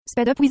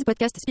Speed up with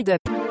podcast Speed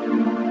Up.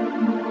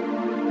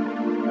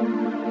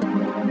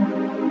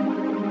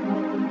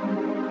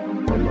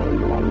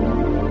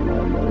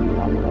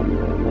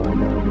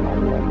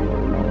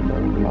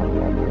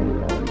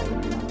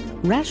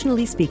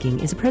 Rationally Speaking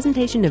is a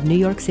presentation of New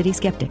York City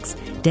skeptics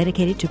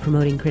dedicated to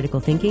promoting critical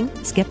thinking,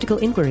 skeptical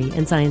inquiry,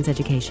 and science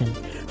education.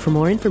 For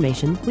more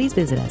information, please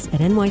visit us at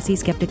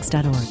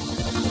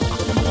nycskeptics.org.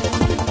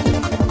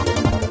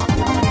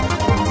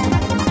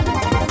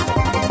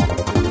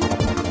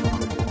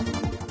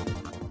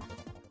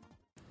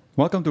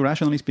 Welcome to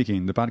Rationally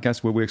Speaking, the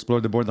podcast where we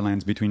explore the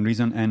borderlands between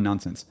reason and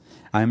nonsense.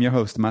 I am your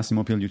host,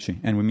 Massimo Pigliucci,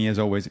 and with me as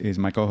always is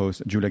my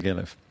co-host, Julia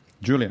Galef.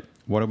 Julia,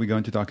 what are we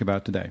going to talk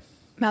about today?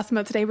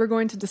 Massimo, today we're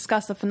going to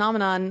discuss a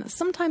phenomenon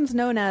sometimes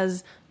known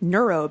as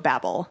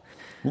neurobabble.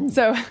 Ooh.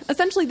 So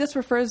essentially this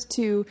refers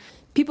to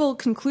people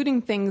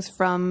concluding things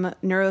from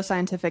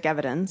neuroscientific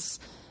evidence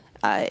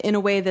in a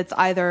way that's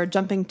either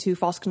jumping to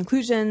false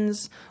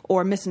conclusions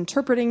or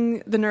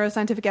misinterpreting the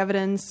neuroscientific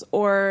evidence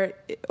or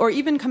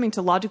even coming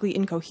to logically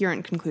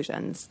incoherent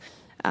conclusions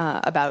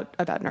about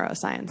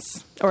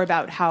neuroscience or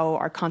about how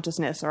our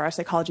consciousness or our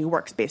psychology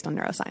works based on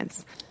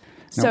neuroscience.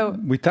 Now, So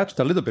we touched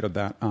a little bit of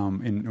that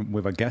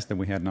with a guest that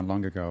we had not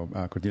long ago,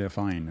 Cordelia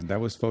Fine, and that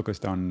was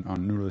focused on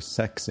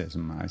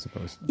neurosexism, I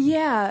suppose.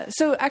 Yeah.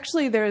 So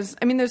actually, there's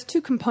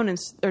two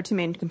components or two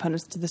main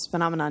components to this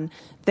phenomenon.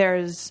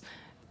 There's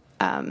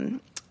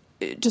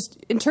just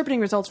interpreting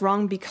results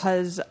wrong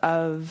because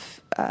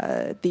of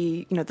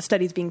the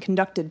studies being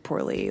conducted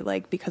poorly,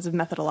 like because of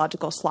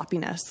methodological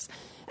sloppiness,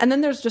 and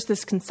then there's just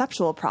this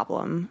conceptual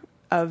problem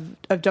of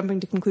jumping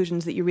to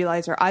conclusions that you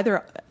realize are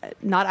either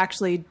not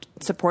actually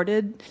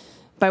supported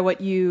by what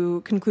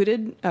you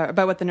concluded,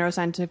 by what the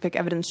neuroscientific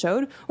evidence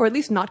showed, or at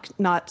least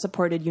not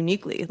supported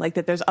uniquely, like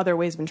that there's other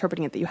ways of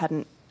interpreting it that you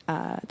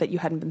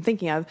hadn't been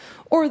thinking of,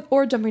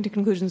 or jumping to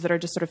conclusions that are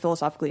just sort of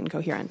philosophically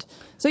incoherent.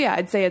 So yeah,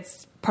 I'd say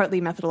it's partly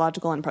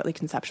methodological and partly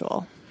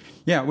conceptual.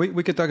 Yeah,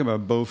 we could talk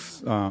about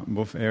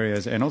both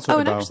areas, and also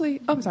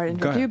I'm sorry to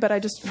interrupt you, but I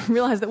just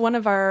realized that one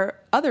of our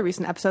other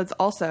recent episodes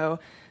also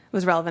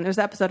was relevant. It was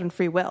the episode on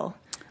free will.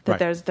 That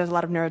right. there's a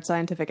lot of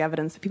neuroscientific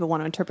evidence that people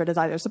want to interpret as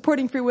either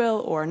supporting free will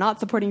or not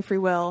supporting free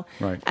will.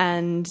 Right.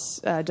 And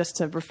just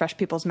to refresh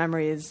people's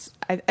memories,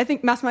 I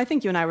think, Massimo, I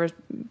think you and I were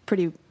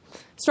pretty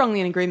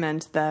strongly in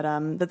agreement that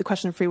the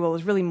question of free will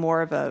was really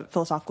more of a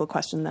philosophical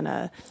question than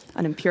an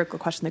empirical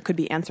question that could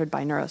be answered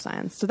by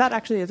neuroscience. So that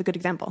actually is a good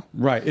example.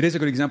 Right, it is a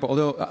good example.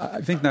 Although I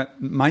think that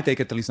my take,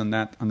 at least on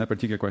that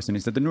particular question,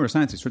 is that the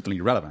neuroscience is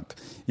certainly relevant.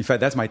 In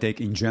fact, that's my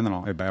take in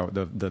general about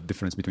the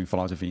difference between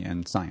philosophy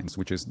and science,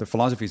 which is the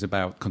philosophy is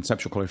about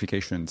conceptual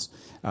clarifications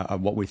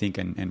of what we think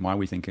and why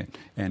we think it,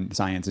 and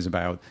science is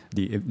about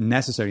the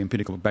necessary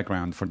empirical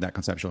background for that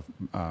conceptual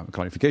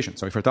clarification.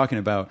 So if we're talking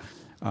about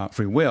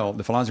free will,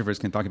 the philosophers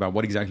can talk about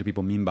what exactly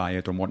people mean by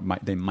it or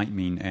what they might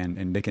mean,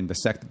 and they can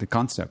dissect the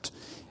concept.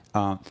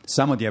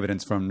 Some of the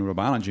evidence from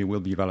neurobiology will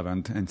be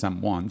relevant and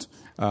some won't.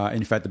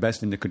 In fact, the best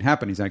thing that could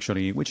happen is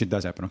actually, which it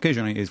does happen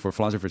occasionally, is for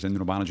philosophers and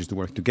neurobiologists to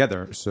work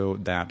together so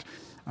that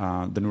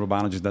the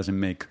neurobiologist doesn't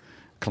make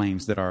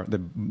claims that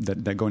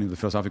go into the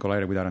philosophical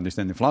area without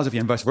understanding philosophy,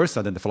 and vice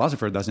versa, that the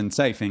philosopher doesn't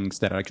say things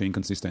that are actually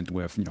inconsistent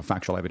with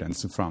factual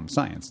evidence from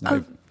science.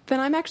 Now, then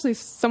I'm actually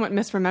somewhat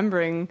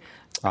misremembering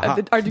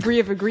our degree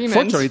of agreement.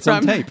 Fortunately, it's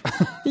on tape.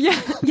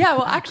 Yeah.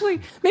 Well, actually,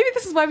 maybe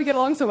this is why we get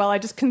along so well. I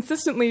just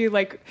consistently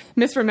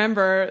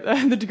misremember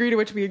the degree to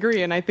which we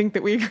agree, and I think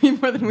that we agree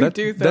more than we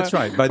do. So that's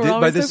right. By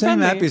the same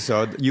friendly.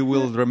 episode, you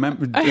will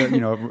remember,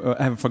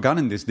 have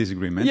forgotten this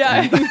disagreement.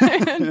 Yeah, and,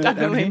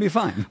 definitely. And you'll be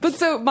fine. But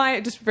so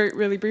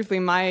really briefly,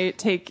 my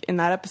take in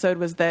that episode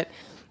was that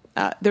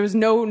there was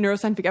no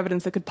neuroscientific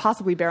evidence that could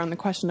possibly bear on the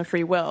question of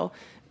free will,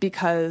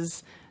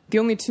 because the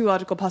only two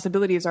logical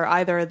possibilities are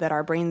either that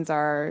our brains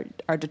are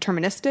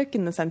deterministic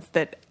in the sense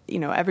that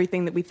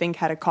everything that we think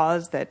had a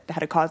cause that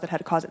had a cause that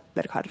had a cause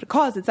that had a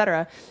cause,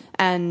 etc.,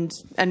 and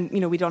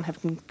we don't have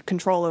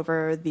control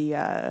over the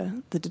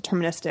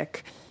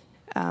deterministic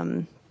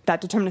that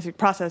deterministic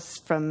process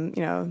from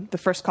the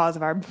first cause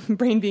of our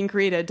brain being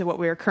created to what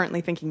we are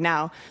currently thinking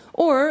now,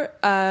 or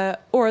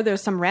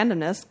there's some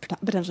randomness,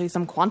 potentially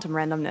some quantum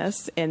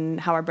randomness in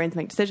how our brains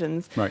make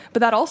decisions. Right. But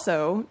that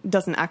also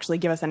doesn't actually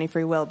give us any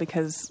free will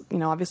because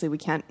obviously we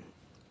can't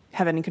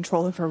have any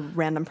control over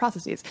random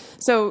processes.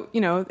 So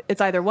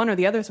it's either one or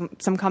the other,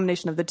 some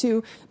combination of the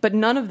two. But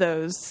none of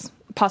those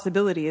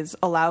possibilities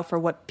allow for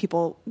what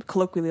people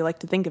colloquially like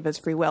to think of as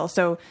free will.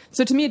 So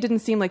to me, it didn't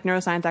seem like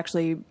neuroscience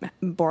actually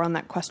bore on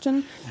that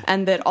question,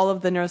 and that all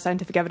of the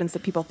neuroscientific evidence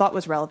that people thought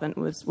was relevant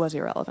was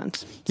irrelevant.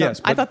 So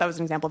yes, I thought that was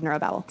an example of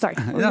neurobabble. Sorry.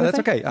 No, that's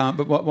okay.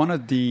 But one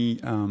of the,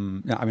 I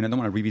don't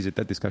want to revisit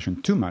that discussion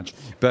too much,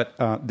 but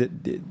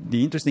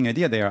the interesting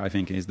idea there, I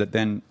think, is that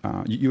then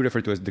you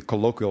refer to as the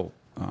colloquial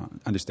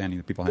understanding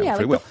that people have of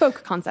free will. The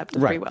folk concept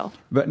of free will.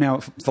 But now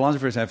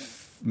philosophers have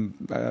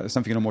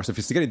something more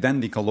sophisticated than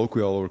the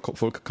colloquial or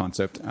folk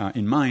concept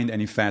in mind,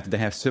 and in fact they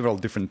have several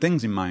different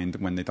things in mind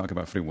when they talk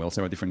about free will,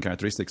 several different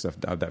characteristics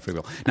of that free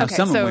will. Now,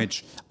 of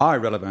which are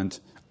relevant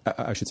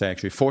I should say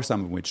actually for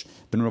some of which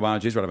the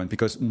neurobiology is relevant,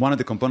 because one of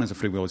the components of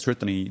free will is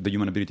certainly the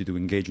human ability to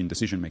engage in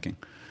decision making.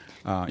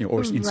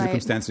 Or in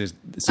circumstances,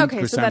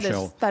 okay,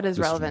 so that is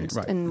relevant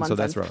in one sense. So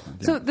that's relevant.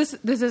 Yeah. So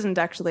this isn't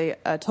actually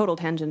a total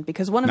tangent,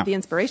 because one of the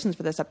inspirations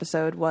for this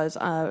episode was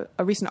a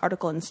recent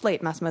article in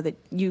Slate, Massimo, that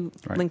you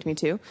linked me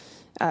to,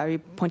 you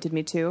pointed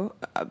me to,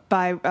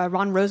 by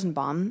Ron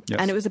Rosenbaum,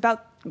 and it was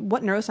about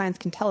what neuroscience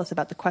can tell us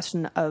about the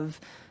question of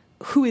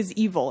who is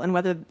evil and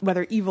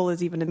whether evil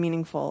is even a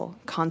meaningful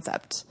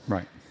concept.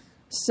 Right.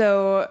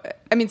 So,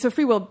 so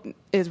free will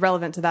is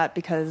relevant to that,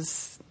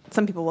 because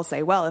some people will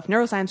say, well, if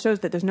neuroscience shows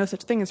that there's no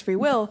such thing as free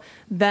will,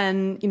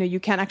 then you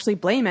can't actually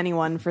blame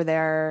anyone for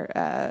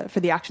for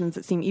the actions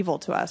that seem evil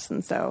to us,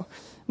 and so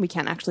we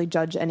can't actually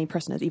judge any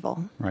person as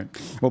evil. Right.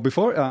 Well,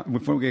 before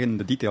we get into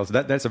the details,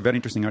 that's a very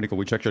interesting article,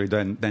 which actually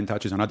then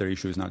touches on other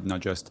issues, not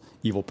just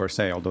evil per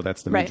se, although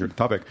that's the major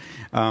topic.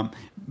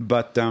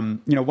 But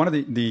one of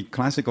the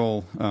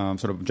classical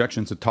sort of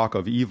objections to talk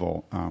of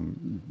evil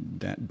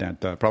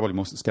that probably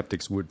most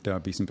skeptics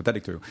would be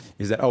sympathetic to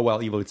is that,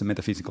 evil, it's a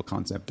metaphysical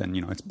concept, and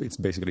it's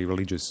basically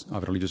religious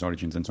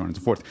origins and so on and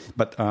so forth.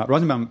 But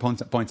Rosenbaum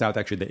points out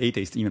actually that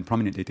atheists, even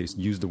prominent atheists,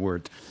 use the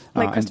word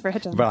like Christopher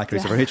Hitchens. Well, like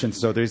Christopher Hitchens.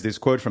 So there's this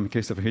quote from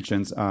Christopher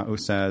Hitchens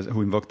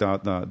who invoked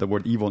the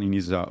word evil in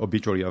his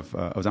obituary of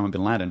Osama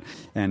bin Laden,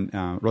 and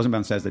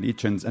Rosenbaum says that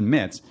Hitchens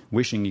admits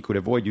wishing he could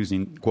avoid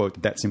using,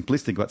 quote, that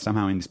simplistic but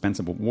somehow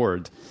indispensable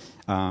word,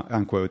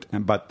 unquote,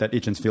 but that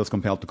Hitchens feels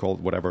compelled to call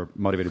whatever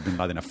motivated bin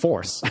Laden a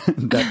force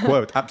that,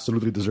 quote,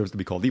 absolutely deserves to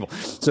be called evil.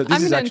 So this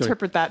I'm going to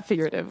interpret that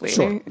figuratively.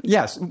 Sure.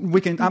 Yes, we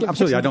can.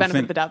 Absolutely. I don't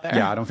think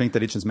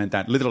that Hitchens meant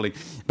that literally,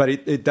 but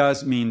it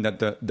does mean that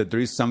there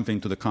is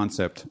something to the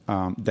concept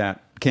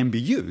that can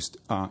be used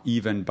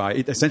even by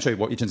it. Essentially,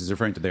 what Hitchens is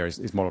referring to there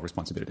is moral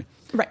responsibility.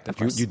 Right. Of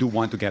course. You do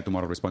want to get to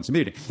moral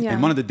responsibility, yeah.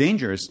 And one of the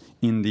dangers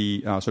in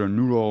the sort of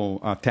neural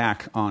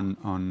attack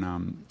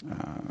on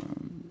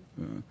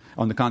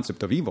the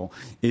concept of evil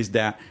is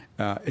that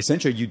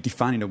essentially you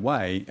define it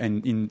away,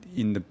 and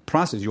in the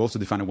process you also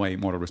define away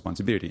moral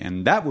responsibility,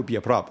 and that would be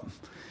a problem.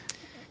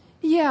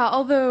 Yeah,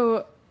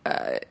 although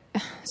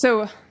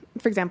so.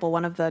 For example,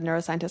 one of the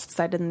neuroscientists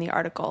cited in the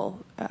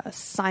article,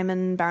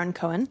 Simon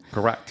Baron-Cohen.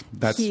 Correct.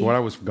 That's where I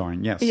was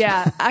going, yes.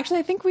 Yeah.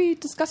 Actually, I think we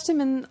discussed him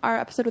in our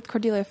episode with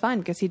Cordelia Fine,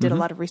 because he did a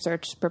lot of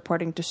research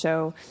purporting to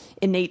show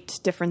innate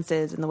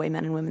differences in the way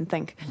men and women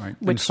think. Right.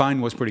 And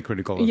Fine was pretty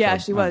critical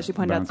of she was. She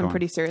pointed out some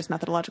pretty serious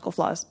methodological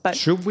flaws. But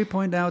should we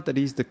point out that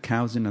he's the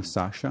cousin of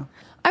Sasha?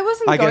 I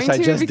wasn't going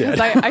to, because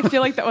I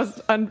feel like that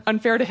was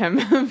unfair to him.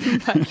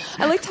 But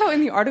I liked how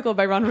in the article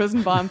by Ron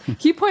Rosenbaum,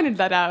 he pointed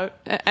that out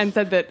and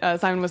said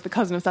that Simon was the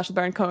cousin of Sacha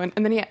Baron Cohen.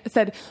 And then he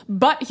said,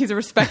 but he's a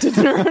respected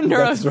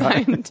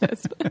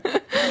neuroscientist.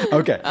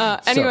 Okay.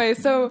 Anyway,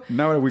 so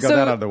now we got that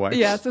out of the way.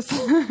 Yeah, so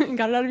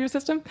got it out of your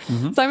system?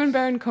 Mm-hmm. Simon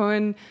Baron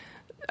Cohen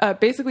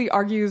basically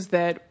argues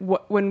that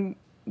what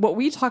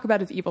we talk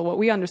about as evil, what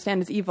we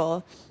understand as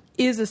evil,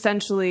 is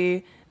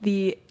essentially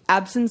the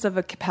absence of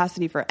a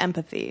capacity for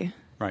empathy.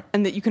 Right.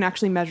 And that you can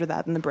actually measure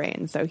that in the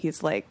brain. So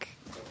he's like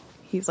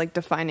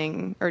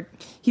defining, or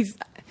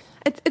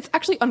it's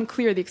actually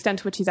unclear the extent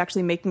to which he's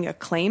actually making a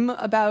claim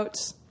about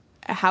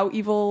how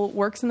evil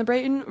works in the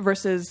brain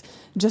versus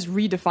just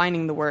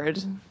redefining the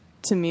word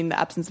to mean the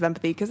absence of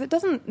empathy, because that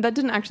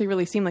didn't actually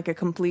really seem like a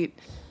complete,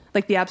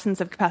 like the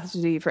absence of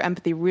capacity for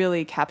empathy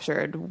really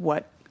captured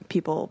what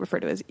people refer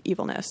to as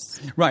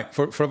evilness. Right,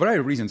 for a variety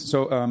of reasons.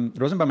 So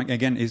Rosenbaum,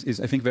 again, is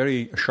I think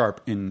very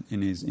sharp in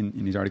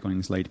his article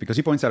in Slate, because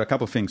he points out a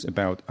couple of things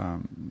about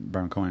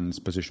Baron Cohen's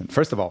position.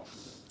 First of all,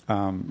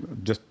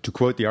 just to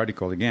quote the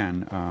article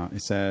again,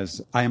 it says,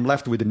 "I am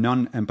left with a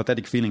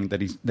non-empathetic feeling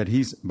that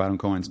he's Baron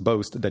Cohen's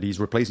boast that he's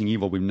replacing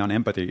evil with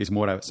non-empathy is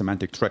more a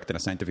semantic trick than a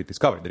scientific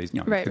discovery. That is,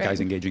 the guy's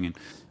engaging in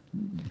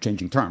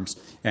changing terms.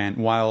 And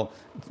while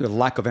the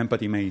lack of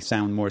empathy may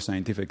sound more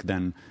scientific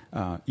than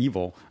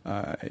evil,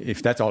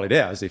 if that's all it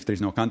is, if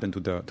there's no content to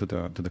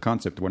the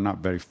concept, we're not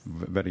very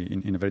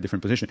in a very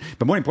different position.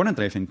 But more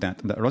importantly, I think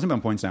that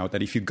Rosenbaum points out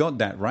that if you go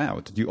that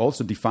route, you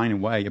also define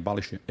away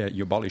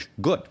you abolish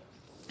good.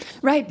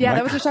 Right. Yeah,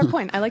 that was a sharp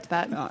point. I liked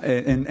that.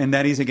 And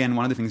that is, again,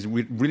 one of the things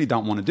we really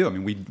don't want to do. I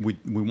mean,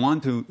 we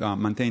want to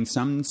maintain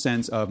some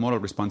sense of moral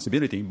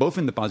responsibility, both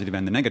in the positive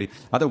and the negative.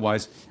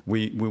 Otherwise,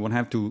 we will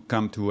have to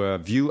come to a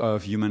view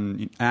of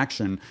human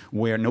action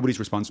where nobody's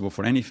responsible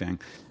for anything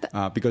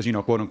because,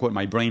 quote unquote,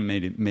 my brain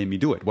made me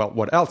do it. Well,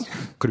 what else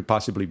could it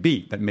possibly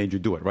be that made you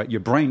do it, right? Your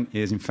brain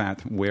is, in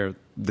fact, where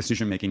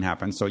decision-making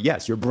happens. So,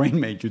 yes, your brain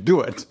made you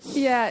do it.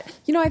 Yeah.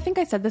 I think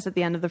I said this at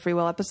the end of the free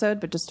will episode,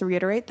 but just to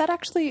reiterate, that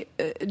actually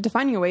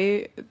defining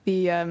away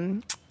the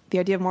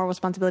idea of moral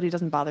responsibility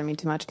doesn't bother me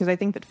too much, because I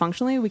think that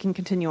functionally we can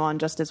continue on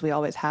just as we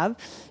always have,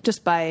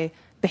 just by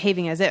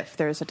behaving as if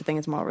there is such a thing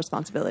as moral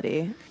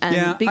responsibility.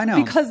 And I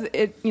know. Because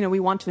we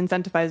want to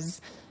incentivize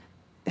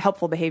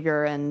helpful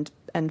behavior and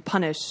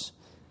punish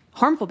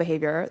harmful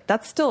behavior,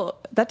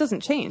 that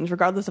doesn't change,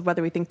 regardless of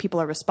whether we think people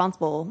are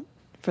responsible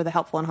for the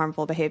helpful and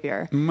harmful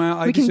behavior.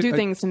 Well, we can do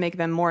things to make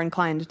them more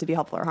inclined to be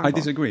helpful or harmful. I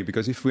disagree,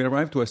 because if we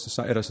arrive to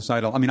at a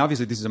societal, I mean,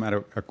 obviously this is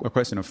a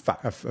question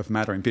of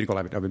matter, empirical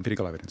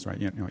evidence, right?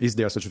 You know, is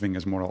there such a thing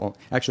as moral?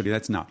 Actually,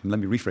 that's not. Let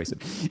me rephrase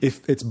it.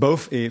 If it's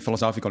both a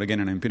philosophical, again,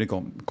 and an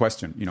empirical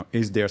question, you know,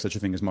 is there such a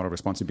thing as moral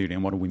responsibility,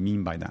 and what do we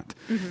mean by that?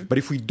 Mm-hmm. But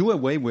if we do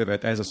away with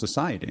it as a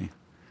society,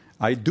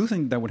 I do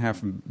think that would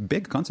have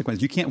big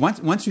consequences. You can't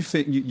once you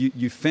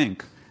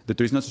think that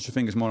there is no such a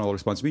thing as moral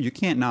responsibility, you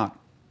can't not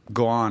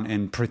go on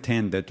and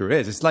pretend that there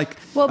is. It's like,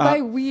 well,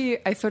 by we,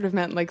 I sort of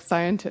meant like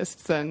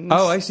scientists and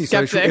I see.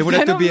 Skeptics. So it would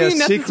have to be a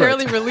secret.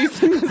 Necessarily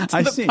releasing this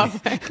to the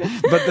public.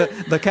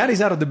 But the cat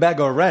is out of the bag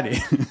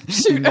already.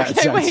 Shoot, in that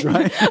okay, sense,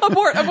 wait. right?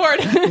 Abort.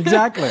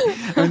 Exactly.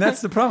 I mean,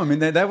 that's the problem. I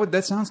mean,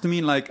 that sounds to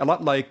me like a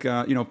lot like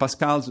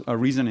Pascal's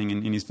reasoning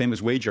in his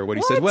famous wager, where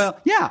he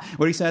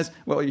says,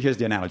 here's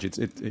the analogy.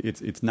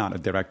 It's not a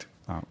direct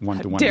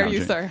one-to-one dare analogy.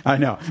 You, sir? I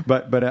know,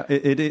 but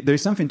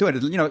there's something to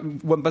it. You know,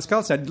 what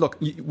Pascal said. Look,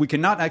 we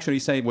cannot actually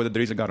say whether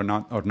there is a God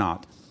or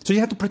not. So you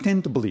have to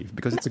pretend to believe,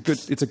 because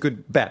it's a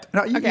good bet.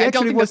 Now, okay, I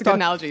don't think that's a good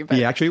analogy. But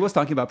he actually was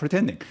talking about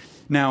pretending.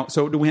 Now,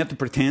 so do we have to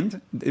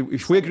pretend?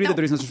 If we agree that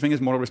there is no such thing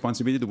as moral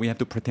responsibility, do we have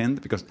to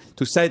pretend? Because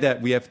to say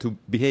that we have to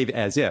behave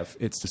as if,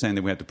 it's to say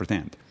that we have to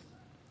pretend.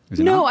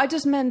 No, I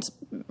just meant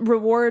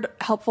reward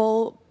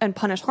helpful and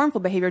punish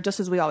harmful behavior, just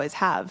as we always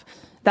have.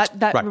 That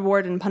right.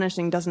 Reward and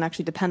punishing doesn't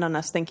actually depend on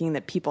us thinking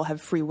that people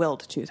have free will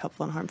to choose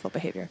helpful and harmful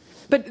behavior.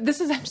 But this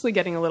is actually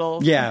getting a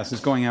little it's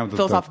going out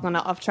philosophical and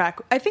off track.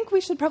 I think we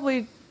should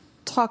probably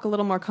talk a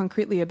little more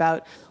concretely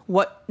about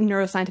what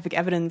neuroscientific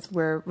evidence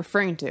we're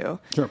referring to.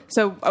 Sure.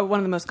 So one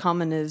of the most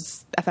common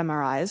is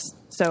fMRIs.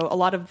 So a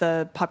lot of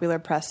the popular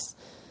press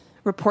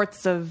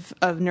reports of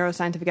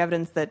neuroscientific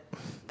evidence that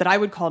I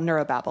would call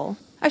neurobabble.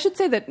 I should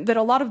say that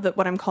a lot of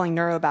what I'm calling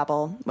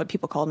neurobabble, what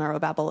people call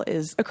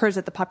neurobabble, occurs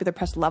at the popular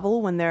press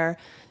level when they're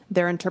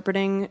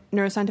interpreting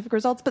neuroscientific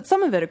results. But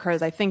some of it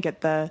occurs, I think,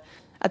 at the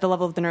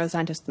level of the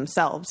neuroscientists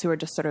themselves, who are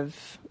just sort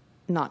of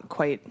not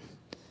quite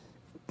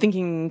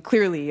thinking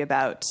clearly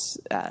about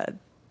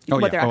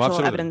what their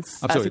actual evidence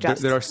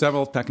suggests. There are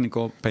several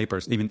technical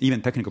papers,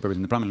 even technical papers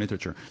in the prominent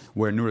literature,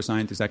 where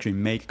neuroscientists actually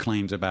make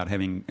claims about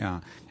having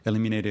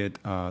eliminated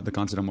the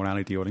concept of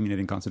morality or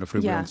eliminating concept of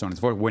free will and so on and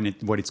so forth,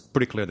 when it's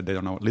pretty clear that they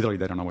don't know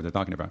what they're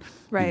talking about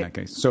in that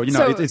case. So,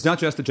 it's not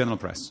just the general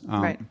press.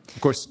 Right.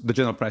 Of course, the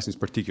general press is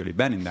particularly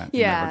bad in that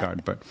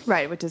regard. But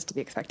right, which is to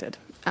be expected.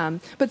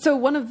 But so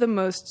one of the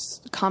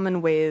most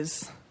common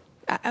ways...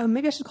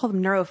 maybe I should call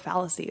them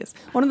neurofallacies.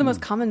 One of the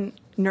most common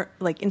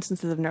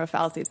instances of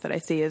neurofallacies that I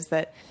see is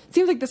that it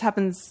seems like this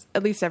happens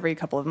at least every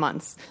couple of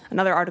months.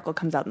 Another article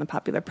comes out in the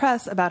popular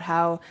press about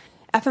how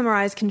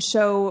fMRIs can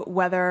show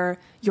whether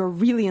you're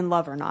really in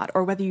love or not,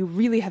 or whether you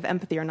really have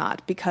empathy or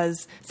not,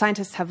 because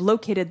scientists have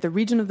located the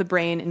region of the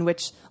brain in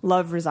which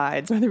love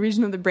resides, or the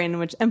region of the brain in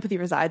which empathy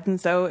resides.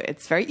 And so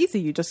it's very easy.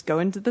 You just go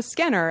into the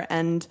scanner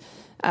and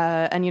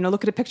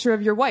look at a picture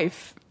of your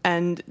wife,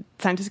 and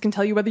scientists can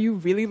tell you whether you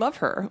really love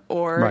her.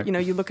 Or, right.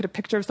 You look at a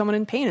picture of someone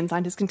in pain, and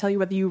scientists can tell you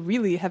whether you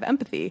really have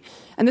empathy.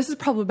 And this is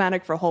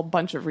problematic for a whole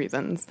bunch of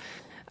reasons.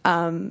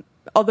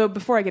 Although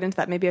before I get into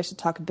that, maybe I should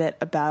talk a bit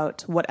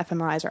about what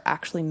fMRIs are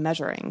actually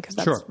measuring, because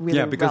that's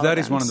really because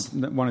relevant.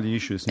 that is one of the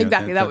issues.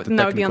 Exactly. That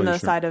would be on the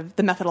side of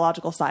the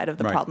methodological side of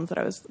the problems that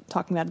I was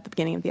talking about at the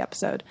beginning of the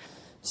episode.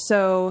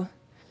 So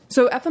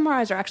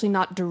fMRIs are actually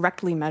not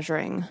directly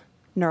measuring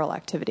neural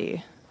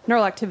activity.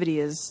 Neural activity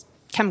is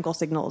chemical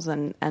signals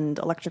and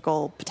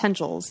electrical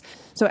potentials.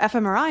 So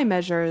fMRI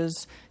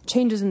measures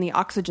changes in the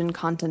oxygen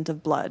content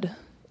of blood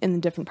in the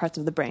different parts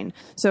of the brain.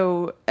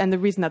 So, and the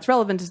reason that's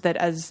relevant is that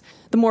as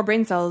the more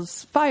brain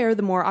cells fire,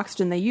 the more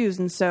oxygen they use,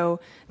 and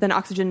so then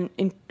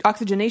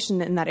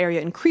oxygenation in that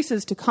area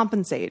increases to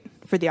compensate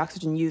for the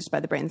oxygen used by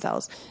the brain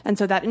cells. And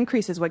so that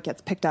increases what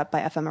gets picked up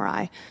by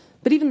fMRI.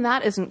 But even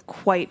that isn't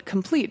quite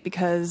complete,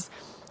 because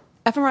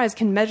fMRIs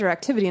can measure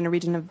activity in the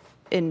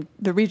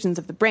regions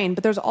of the brain,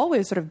 but there's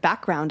always sort of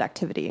background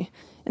activity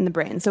in the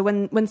brain. So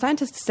when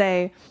scientists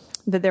say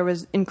that there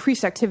was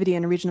increased activity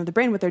in a region of the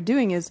brain, what they're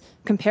doing is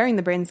comparing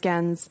the brain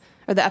scans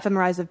or the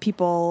fMRIs of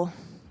people,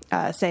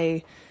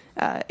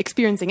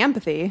 experiencing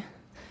empathy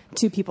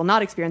to people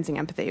not experiencing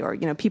empathy, or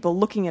people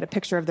looking at a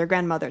picture of their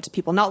grandmother to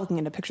people not looking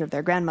at a picture of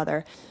their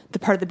grandmother. The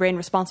part of the brain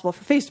responsible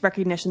for face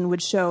recognition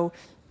would show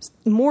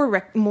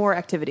more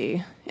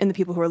activity in the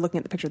people who are looking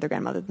at the picture of their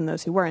grandmother than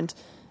those who weren't.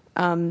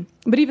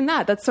 But even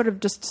that's sort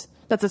of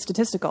that's a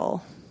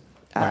statistical.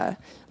 Right.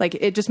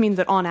 It just means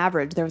that on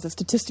average there was a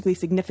statistically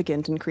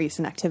significant increase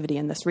in activity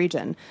in this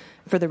region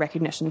for the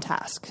recognition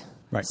task.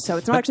 Right. So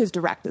it's not actually as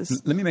direct as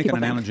let me make an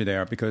analogy think.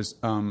 there, because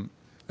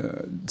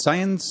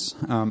science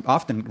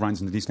often runs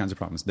into these kinds of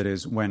problems. That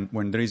is, when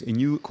there is a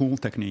new cool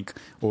technique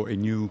or a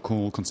new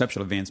cool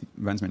conceptual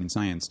advancement in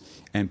science,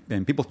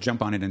 and people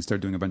jump on it and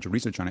start doing a bunch of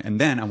research on it, and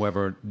then,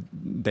 however,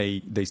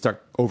 they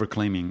start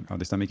over-claiming, or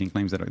they start making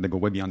claims that go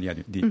way beyond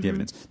the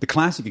evidence. The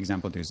classic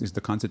example of this is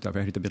the concept of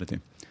heritability.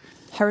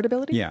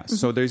 Heritability? Yeah.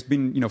 So there's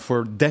been,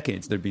 for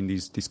decades, there have been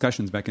these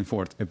discussions back and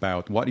forth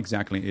about what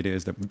exactly it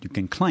is that you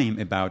can claim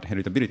about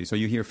heritability. So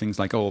you hear things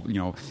like,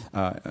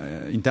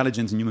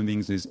 intelligence in human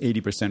beings is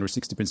 80% or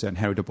 60%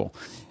 heritable.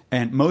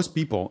 And most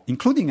people,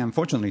 including,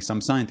 unfortunately,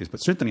 some scientists, but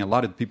certainly a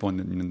lot of people in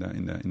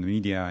the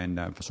media and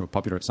sort of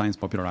popular science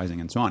popularizing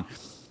and so on,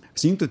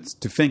 seem to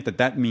think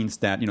that means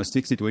that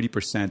 60 to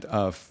 80%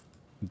 of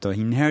the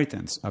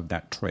inheritance of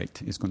that trait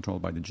is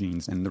controlled by the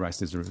genes, and the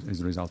rest is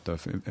a result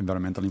of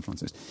environmental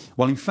influences.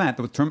 Well, in fact,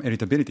 the term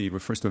heritability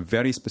refers to a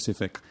very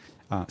specific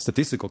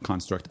statistical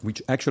construct,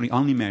 which actually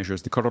only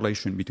measures the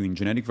correlation between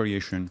genetic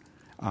variation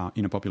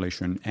in a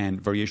population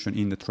and variation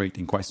in the trait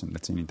in question,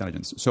 let's say in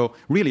intelligence. So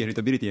really,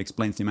 heritability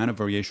explains the amount of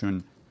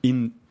variation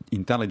in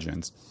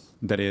intelligence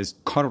that is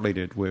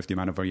correlated with the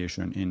amount of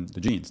variation in the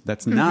genes.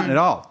 That's not at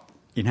all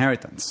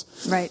inheritance.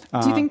 Right.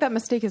 Do you think that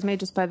mistake is made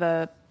just by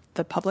the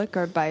public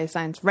or by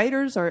science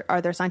writers, or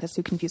are there scientists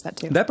who confuse that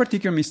too? That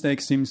particular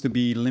mistake seems to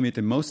be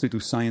limited mostly to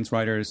science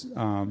writers,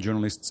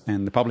 journalists,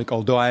 and the public,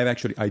 although I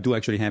do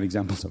actually have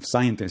examples of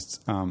scientists,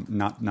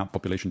 not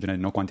population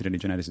genetics, no quantitative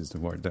geneticists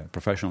who are the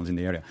professionals in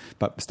the area,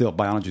 but still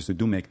biologists who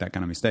do make that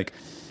kind of mistake.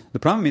 The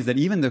problem is that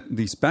even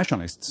the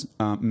specialists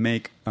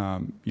make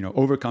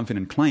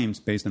overconfident claims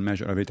based on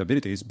measure of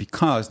heritabilities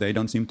because they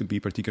don't seem to be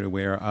particularly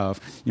aware of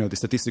the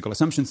statistical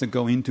assumptions that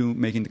go into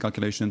making the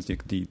calculations,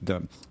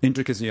 the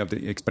intricacy of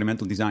the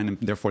experimental design, and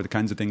therefore the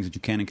kinds of things that you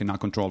can and cannot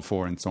control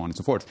for, and so on and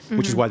so forth,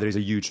 which is why there is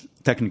a huge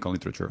technical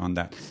literature on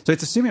that. So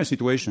it's a similar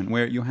situation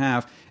where you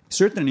have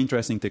certain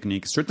interesting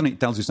techniques, certainly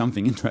tells you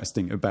something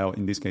interesting about,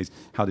 in this case,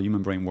 how the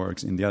human brain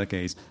works, in the other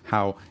case,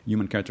 how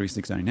human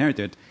characteristics are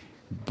inherited.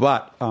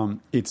 But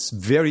it's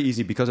very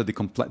easy because of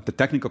the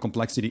technical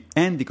complexity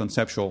and the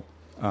conceptual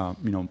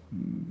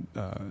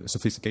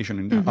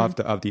sophistication of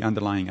the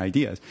underlying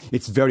ideas.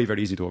 It's very,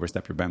 very easy to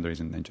overstep your boundaries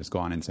and then just go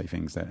on and say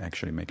things that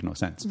actually make no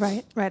sense.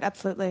 Right,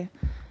 absolutely.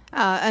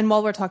 And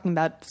while we're talking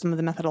about some of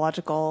the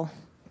methodological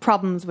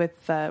problems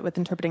with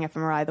interpreting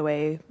fMRI the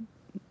way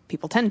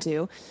people tend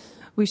to,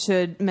 we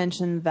should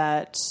mention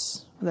that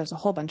there's a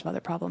whole bunch of other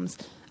problems.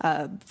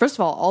 First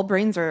of all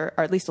brains are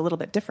at least a little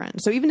bit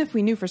different. So even if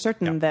we knew for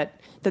certain that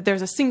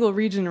there's a single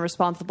region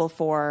responsible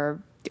for,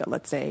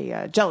 let's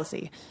say,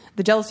 jealousy,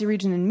 the jealousy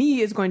region in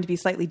me is going to be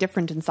slightly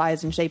different in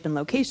size and shape and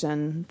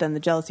location than the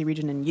jealousy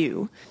region in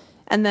you.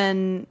 And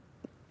then,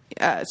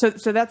 so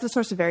that's the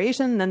source of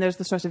variation. And then there's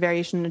the source of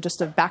variation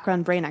just of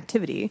background brain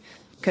activity.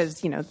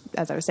 Because,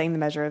 as I was saying, the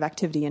measure of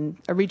activity in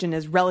a region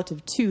is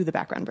relative to the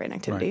background brain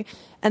activity.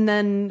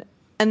 Right.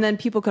 And then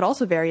people could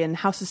also vary in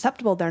how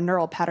susceptible their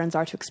neural patterns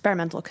are to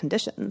experimental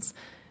conditions.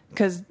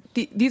 Because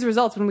these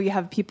results, when we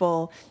have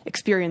people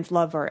experience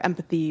love or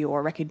empathy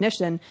or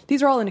recognition,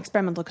 these are all in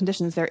experimental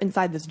conditions. They're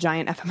inside this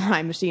giant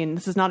fMRI machine.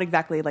 This is not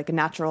exactly like a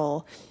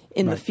natural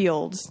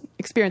in-the-field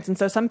experience. And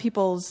so some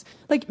people's,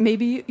 like,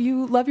 maybe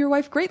you love your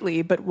wife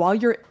greatly, but while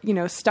you're,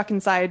 stuck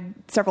inside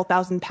several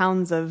thousand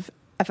pounds of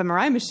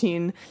fMRI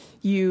machine,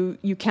 you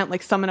can't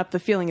like summon up the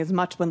feeling as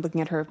much when looking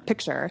at her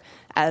picture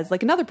as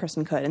like another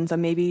person could. And so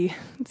maybe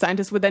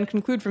scientists would then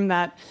conclude from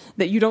that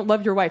you don't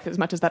love your wife as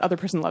much as that other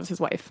person loves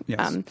his wife.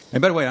 Yes.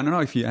 And by the way, I don't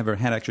know if you ever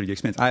had actually the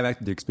experience. I've had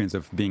the experience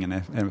of being in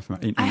an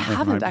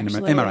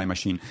MRI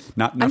machine,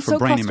 not for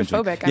brain imaging. I'm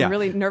so claustrophobic. I'm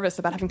really nervous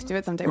about having to do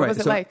it someday. What was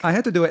it like? I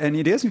had to do it, and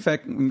it is in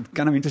fact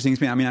kind of interesting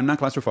experience. I mean, I'm not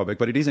claustrophobic,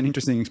 but it is an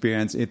interesting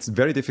experience. It's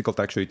very difficult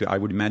actually I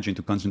would imagine,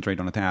 to concentrate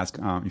on a task.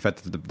 In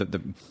fact,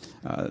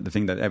 the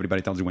thing that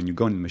everybody tells you when you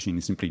go in the machine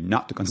is simply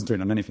not to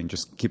concentrate on anything.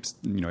 Just keep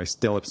as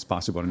still as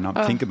possible and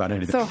not think about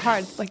anything. So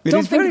hard. It's like,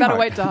 don't think about a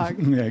white dog.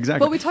 Yeah,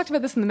 exactly. Well, we talked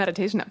about this in the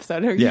meditation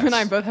episode. You and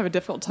I both have a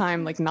difficult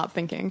time like not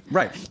thinking.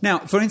 Right. Now,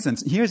 for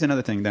instance, here's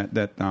another thing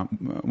that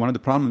one of the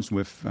problems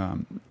with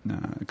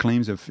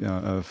claims of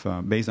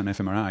based on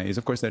fMRI is,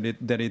 of course,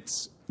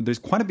 that there's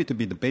quite a bit to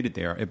be debated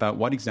there about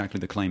what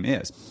exactly the claim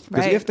is.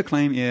 Because if the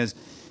claim is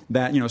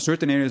that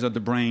certain areas of the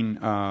brain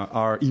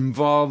are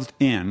involved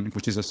in,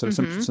 which is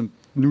some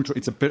neutral,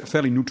 it's a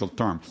fairly neutral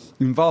term,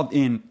 involved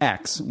in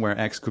X, where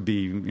X could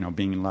be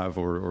being in love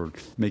or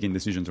making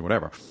decisions or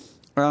whatever.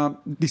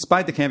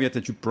 Despite the caveat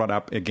that you brought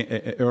up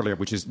earlier,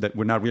 which is that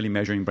we're not really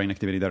measuring brain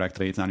activity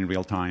directly, it's not in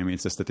real time,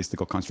 it's a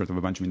statistical construct of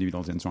a bunch of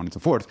individuals and so on and so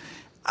forth,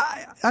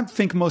 I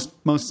think most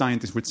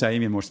scientists would say,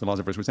 even most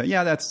philosophers would say,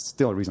 yeah, that's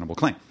still a reasonable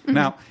claim. Mm-hmm.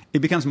 Now, it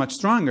becomes much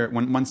stronger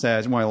when one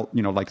says, well,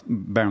 like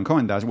Baron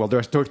Cohen does, well,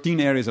 there's 13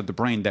 areas of the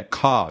brain that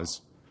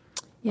cause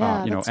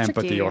empathy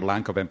tricky. Or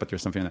lack of empathy or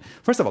something like that.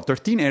 First of all,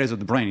 13 areas of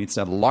the brain, it's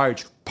a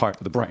large part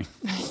of the brain,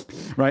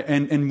 right?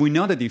 And we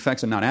know that the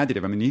effects are not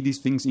additive. I mean, these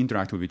things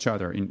interact with each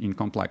other in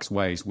complex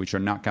ways, which are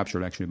not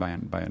captured actually by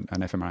an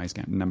fMRI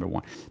scan, number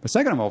one. But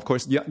second of all, of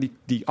course,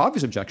 the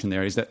obvious objection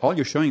there is that all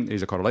you're showing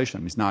is a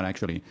correlation. It's not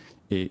actually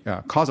a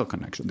causal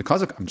connection.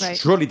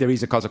 Surely there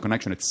is a causal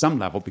connection at some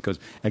level because,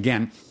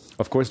 again,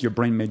 of course, your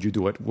brain made you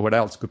do it. What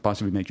else could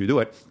possibly make you do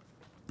it?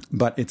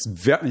 But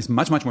it's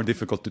much more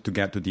difficult to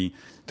get to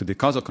the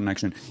causal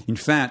connection. In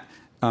fact,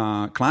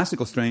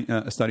 classical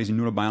studies in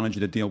neurobiology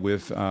that deal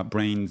with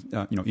brain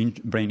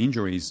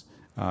injuries,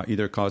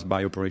 either caused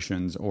by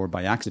operations or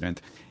by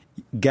accident,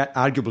 get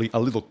arguably a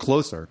little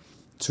closer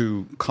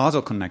to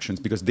causal connections,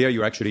 because there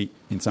you're actually,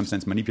 in some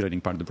sense, manipulating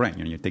part of the brain.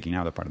 You're taking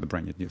out a part of the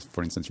brain.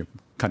 For instance, you're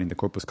cutting the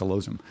corpus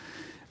callosum.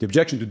 The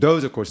objection to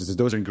those, of course, is that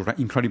those are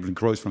incredibly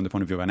gross from the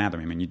point of view of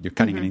anatomy. I mean, you're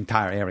cutting an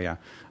entire area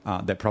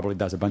that probably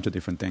does a bunch of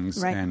different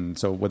things. Right. And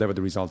so whatever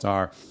the results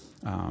are,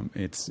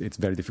 it's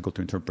very difficult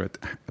to interpret,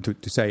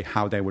 to say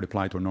how they would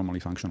apply to a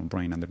normally functional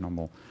brain under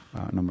normal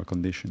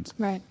conditions.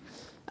 Right.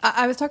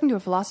 I was talking to a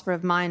philosopher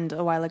of mind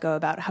a while ago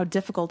about how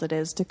difficult it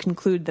is to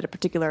conclude that a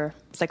particular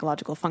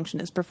psychological function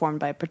is performed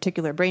by a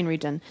particular brain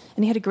region.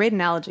 And he had a great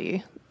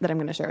analogy that I'm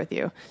going to share with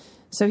you.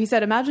 So he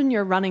said, imagine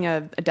you're running a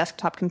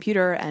desktop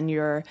computer and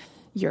you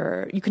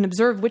can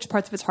observe which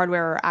parts of its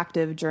hardware are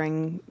active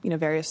during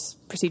various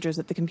procedures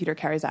that the computer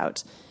carries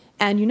out.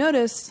 And you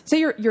notice, say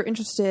you're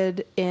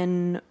interested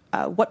in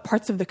what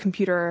parts of the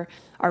computer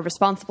are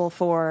responsible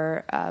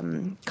for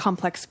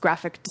complex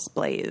graphic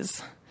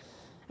displays.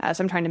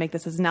 So I'm trying to make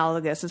this as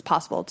analogous as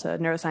possible to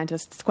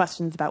neuroscientists'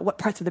 questions about what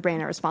parts of the brain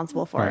are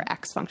responsible for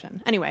X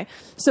function. Anyway,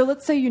 so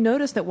let's say you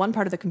notice that one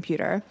part of the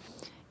computer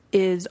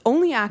is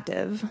only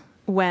active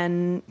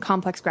when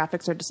complex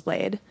graphics are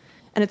displayed,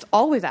 and it's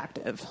always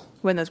active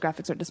when those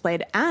graphics are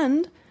displayed,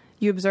 and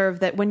you observe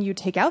that when you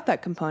take out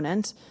that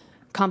component,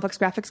 complex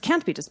graphics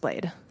can't be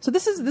displayed. So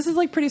this is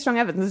like pretty strong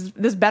evidence.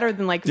 This is better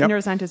than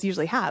neuroscientists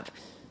usually have.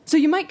 So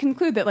you might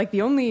conclude that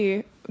the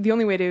only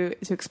way to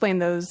explain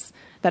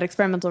that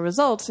experimental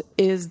result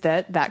is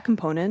that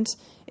component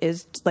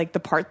is like the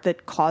part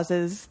that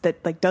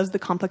does the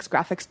complex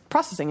graphics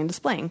processing and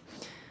displaying.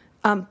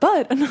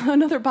 But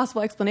another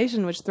possible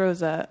explanation, which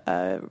throws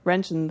a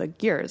wrench in the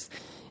gears,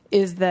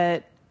 is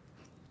that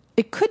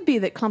it could be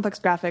that complex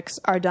graphics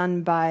are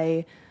done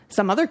by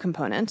some other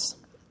component,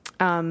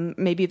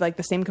 maybe like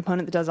the same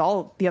component that does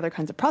all the other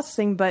kinds of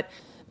processing. But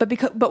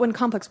when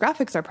complex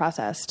graphics are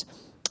processed,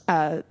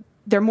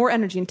 they're more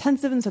energy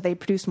intensive, and so they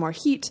produce more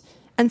heat.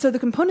 And so the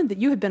component that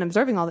you had been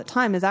observing all the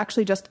time is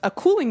actually just a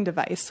cooling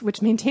device,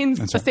 which maintains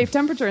a safe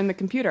temperature in the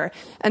computer.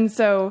 And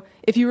so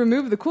if you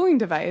remove the cooling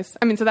device,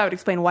 so that would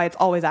explain why it's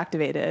always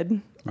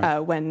activated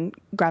when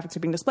graphics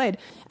are being displayed.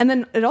 And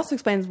then it also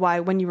explains why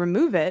when you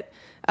remove it,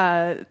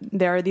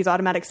 there are these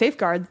automatic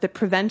safeguards that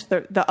prevent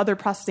the other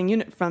processing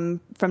unit from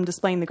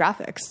displaying the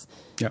graphics.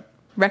 Yep.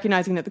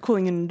 Recognizing that the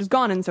cooling unit is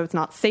gone, and so it's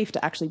not safe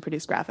to actually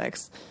produce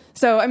graphics.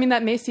 So,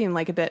 that may seem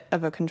like a bit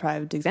of a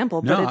contrived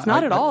example, but it's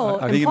not at all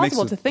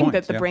impossible to think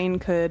that the brain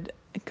could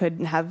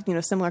have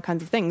similar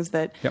kinds of things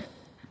that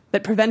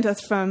prevent us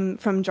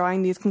from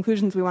drawing these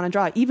conclusions we want to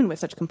draw, even with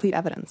such complete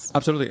evidence.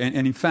 Absolutely,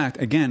 and in fact,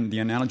 again, the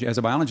analogy as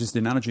a biologist, the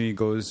analogy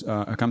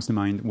comes to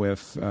mind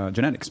with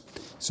genetics.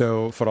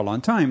 So, for a long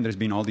time, there's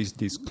been all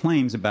these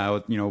claims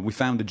about we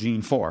found the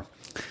gene for.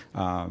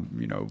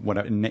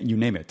 You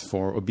name it,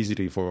 for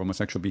obesity, for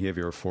homosexual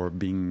behavior, for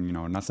being,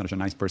 not such a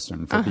nice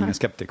person, for being a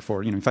skeptic,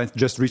 for, in fact,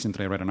 just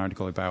recently I read an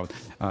article about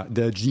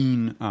the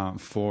gene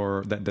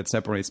that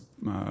separates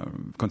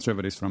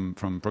conservatives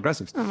from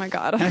progressives. Oh my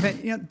God. And I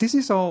think, this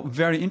is all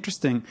very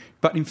interesting,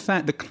 but in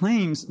fact, the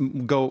claims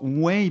go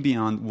way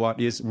beyond what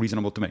is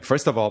reasonable to make.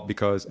 First of all,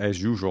 because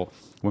as usual,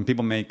 when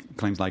people make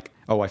claims like,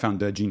 I found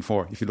the gene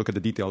for, if you look at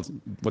the details,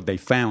 what they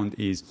found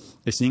is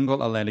a single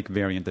allelic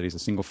variant that is a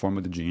single form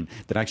of the gene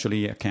that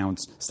actually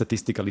accounts,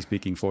 statistically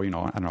speaking, for,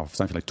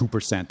 something like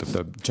 2% of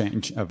the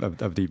change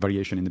of the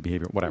variation in the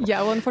behavior, whatever.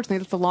 Yeah, well, unfortunately,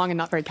 that's a long and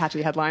not very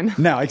catchy headline.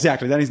 No,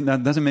 exactly.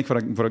 That doesn't make for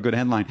a good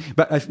headline.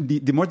 But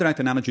the more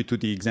direct analogy to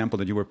the example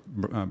that you were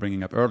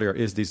bringing up earlier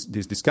is this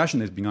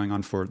discussion that's been going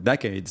on for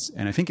decades,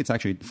 and I think it's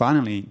actually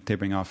finally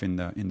tapering off in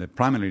the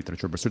primary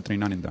literature, but certainly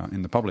not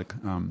in the public,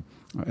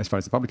 as far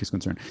as the public is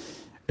concerned,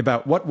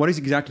 about what is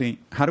exactly,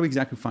 how do we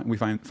exactly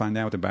find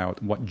out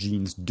about what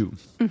genes do.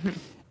 Mm-hmm.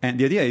 And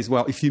the idea is,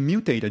 if you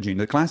mutate a gene,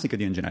 the classic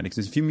idea in genetics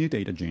is if you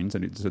mutate a gene, so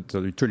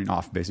you turn it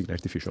off basically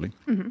artificially,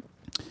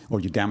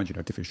 or you damage it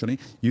artificially,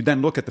 you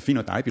then look at the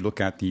phenotype, you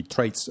look at the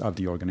traits of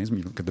the organism,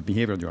 you look at the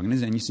behavior of the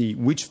organism, and you see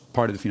which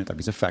part of the phenotype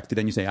is affected,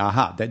 and you say,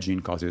 aha, that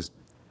gene causes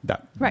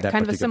that. Right, that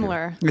kind of a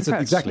similar approach.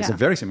 Exactly, it's a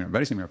very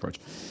similar approach.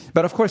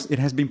 But of course, it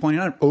has been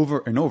pointed out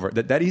over and over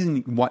that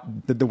isn't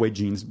the way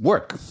genes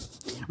work.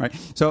 Right.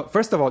 So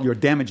first of all, you're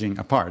damaging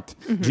a part.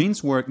 Mm-hmm.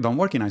 Genes don't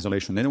work in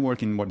isolation. They don't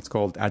work in what's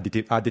called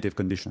additive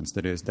conditions.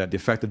 That is, that the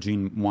effect of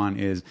gene 1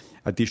 is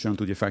additional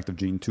to the effect of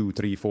gene 2,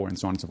 3, 4, and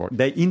so on and so forth.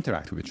 They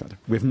interact with each other.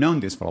 We've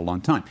known this for a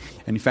long time.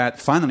 And in fact,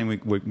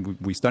 finally,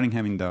 we're starting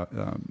having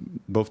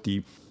both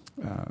the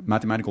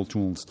mathematical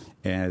tools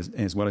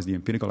as well as the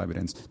empirical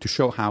evidence to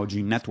show how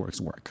gene networks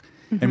work.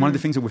 Mm-hmm. And one of the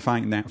things that we're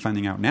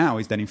finding out now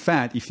is that, in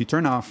fact, if you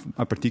turn off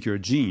a particular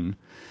gene,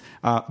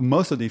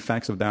 most of the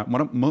effects of that,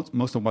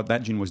 most of what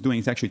that gene was doing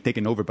is actually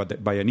taken over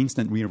by an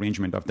instant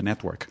rearrangement of the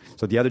network.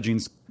 So the other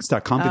genes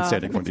start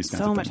compensating for these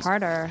kinds of things. So much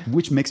harder.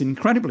 Which makes it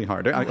incredibly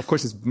harder. Of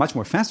course, it's much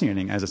more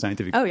fascinating as a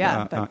scientific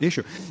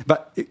issue.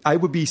 But I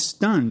would be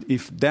stunned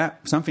if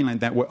something like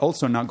that were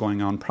also not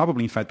going on,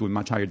 probably, in fact, to a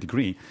much higher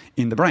degree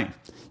in the brain.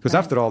 Because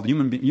after all,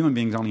 human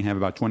beings only have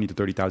about 20 to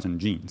 30,000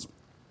 genes.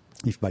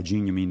 if by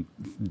gene you mean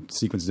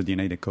sequences of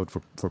DNA that code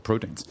for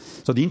proteins.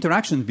 So the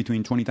interactions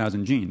between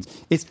 20,000 genes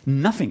is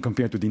nothing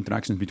compared to the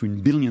interactions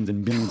between billions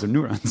and billions of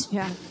neurons.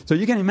 Yeah. So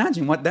you can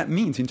imagine what that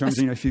means in terms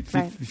of, if you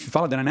Right. if you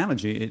follow that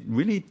analogy, it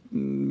really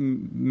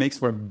makes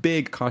for a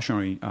big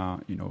cautionary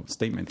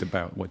statement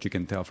about what you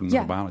can tell from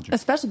neurobiology.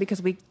 Especially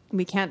because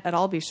we can't at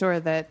all be sure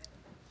that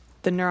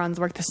the neurons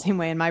work the same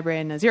way in my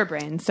brain as your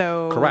brain.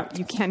 So Correct.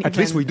 you can't At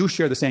least we do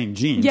share the same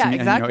genes. Yeah, and,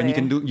 exactly.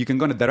 And you can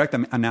go in a direct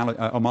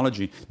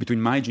homology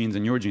between my genes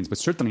and your genes, but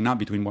certainly not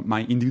between what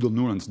my individual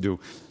neurons do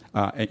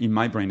in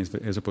my brain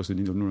as opposed to the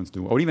individual neurons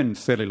do, or even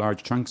fairly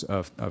large chunks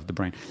of the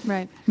brain.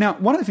 Right. Now,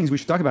 one of the things we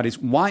should talk about is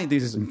why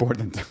this is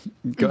important,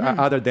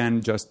 other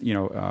than just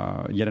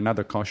yet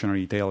another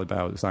cautionary tale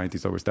about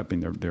scientists overstepping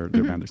their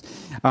boundaries.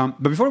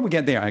 But before we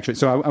get there, actually,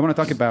 so I want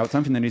to talk about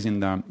something that is in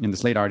the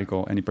Slate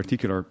article, and in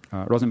particular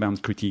Rosenbaum's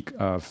critique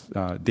of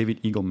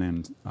David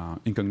Eagleman's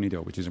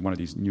Incognito, which is one of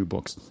these new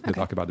books that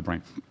talk about the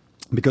brain,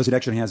 because it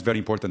actually has very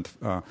important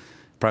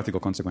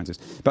practical consequences.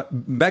 But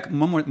back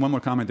one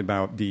more comment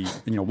about the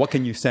what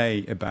can you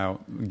say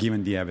about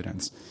given the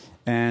evidence.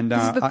 And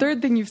This is the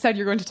third thing you've said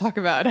you're going to talk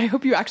about. I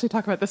hope you actually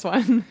talk about this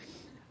one.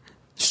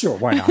 Sure,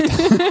 why not?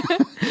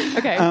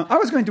 Okay. I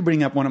was going to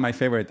bring up one of my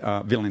favorite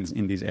villains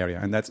in this area,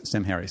 and that's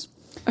Sam Harris.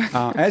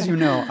 As you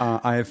know,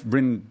 I have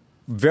written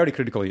very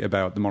critically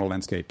about the moral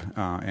landscape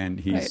and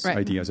his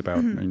ideas about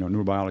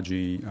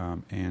neurobiology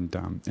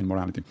and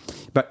morality.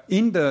 But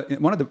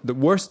one of the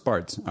worst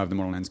parts of the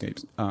moral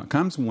landscapes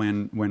comes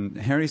when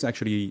Harris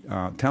actually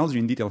tells you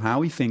in detail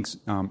how he thinks,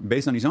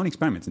 based on his own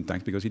experiments, in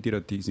fact, because he did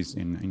a thesis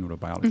in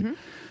neurobiology.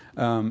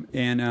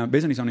 And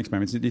based on his own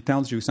experiments, it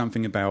tells you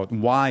something about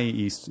why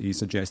he's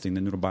suggesting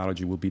that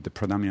neurobiology will be the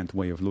predominant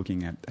way of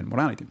looking at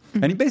morality.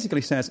 And he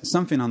basically says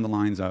something on the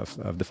lines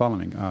of the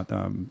following.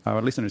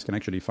 Our listeners can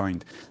actually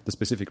find the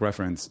specific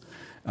reference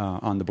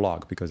on the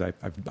blog, because I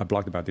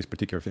blogged about this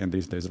particular thing, and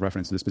there's a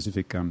reference to the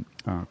specific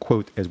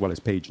quote as well as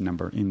page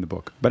number in the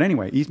book. But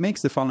anyway, he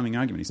makes the following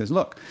argument. He says,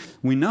 look,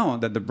 we know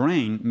that the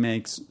brain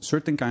makes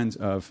certain kinds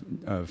of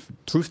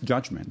truth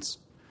judgments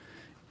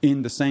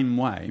in the same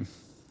way.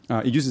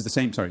 It uses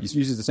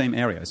the same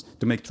areas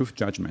to make truth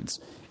judgments,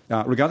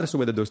 regardless of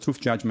whether those truth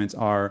judgments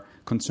are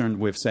concerned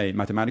with, say,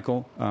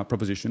 mathematical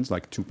propositions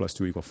like 2 +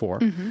 2 = 4,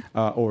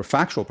 or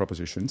factual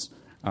propositions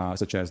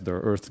such as the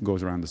Earth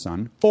goes around the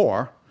sun,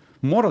 or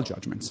moral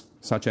judgments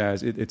such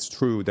as it's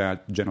true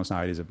that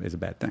genocide is a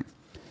bad thing.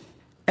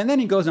 And then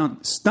he goes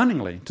on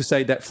stunningly to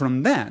say that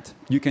from that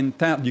you can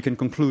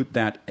conclude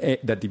that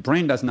the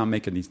brain does not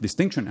make a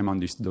distinction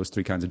among those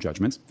three kinds of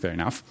judgments. Fair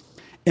enough.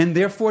 And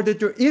therefore, that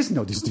there is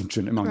no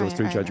distinction among those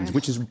three judgments,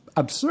 which is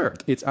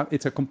absurd. It's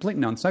a complete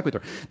non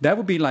sequitur. That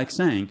would be like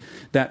saying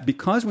that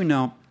because we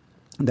know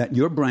that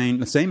your brain,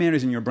 the same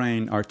areas in your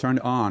brain are turned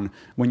on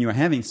when you're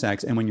having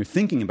sex and when you're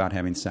thinking about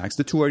having sex,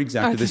 the two are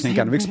exactly the same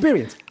kind of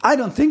experience. I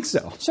don't think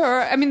so.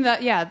 Sure. I mean,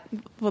 that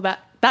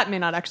may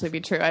not actually be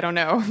true. I don't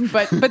know.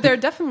 But there are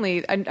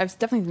definitely, I've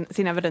definitely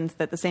seen evidence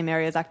that the same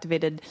area is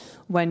activated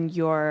when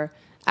you're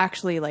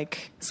actually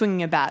like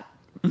swinging a bat.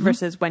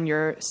 Versus when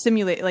you're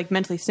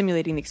mentally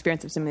simulating the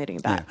experience of simulating a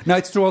bat. Yeah. No,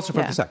 it's true also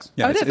for the sex.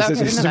 Yeah,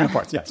 it's similar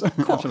parts. Yes,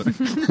 cool.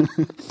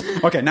 Absolutely.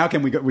 Okay, now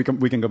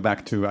we can go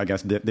back to, I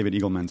guess, David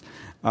Eagleman's.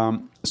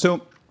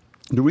 So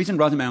the reason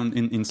Rosenbaum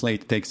in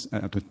Slate takes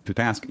to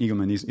task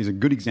Eagleman is a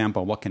good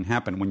example of what can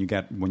happen when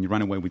you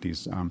run away with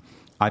these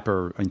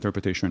hyper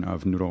interpretation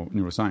of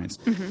neuroscience.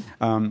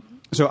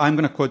 So I'm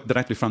going to quote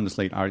directly from the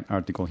Slate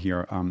article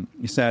here.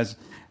 He says,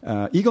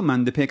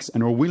 Eagleman depicts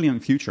an Orwellian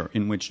future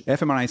in which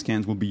fMRI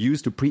scans will be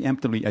used to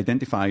preemptively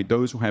identify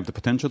those who have the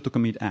potential to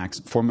commit acts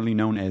formerly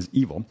known as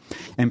evil,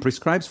 and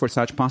prescribes for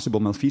such possible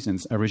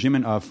malfeasance a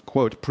regimen of,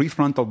 quote,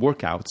 prefrontal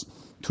workouts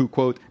to,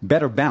 quote,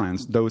 better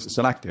balance those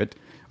selected.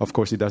 Of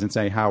course, he doesn't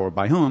say how or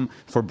by whom,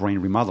 for brain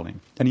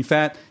remodeling. And in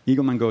fact,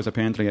 Eagleman goes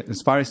apparently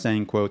as far as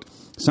saying, quote,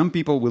 some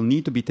people will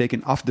need to be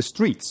taken off the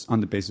streets on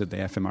the basis of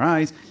their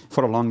fMRIs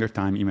for a longer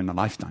time, even a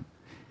lifetime.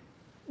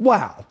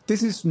 Wow,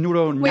 this is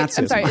neuro-Nazism. Wait,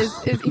 I'm sorry, is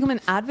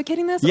Eagleman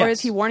advocating this, yes. Or is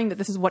he warning that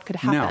this is what could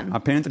happen? No,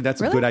 apparently that's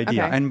really? A good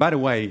idea. Okay. And by the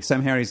way,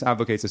 Sam Harris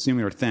advocates a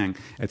similar thing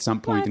at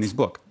some point in his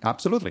book.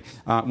 Absolutely.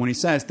 When he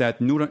says that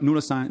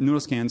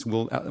neuroscans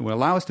will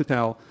allow us to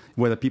tell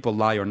whether people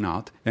lie or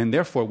not, and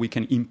therefore we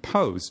can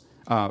impose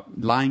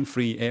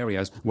lying-free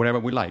areas wherever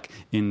we like,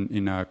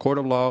 in a court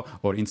of law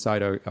or inside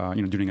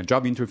during a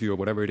job interview or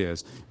whatever it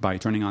is, by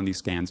turning on these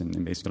scans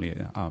and basically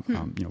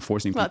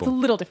forcing people. Well, it's a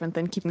little different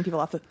than taking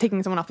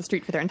someone off the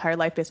street for their entire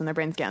life based on their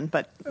brain scan.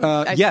 But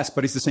yes,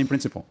 but it's the same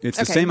principle. It's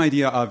the same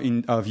idea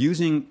of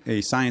using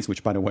a science,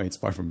 which, by the way, it's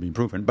far from being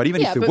proven. But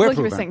even if it were proven,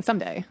 you were saying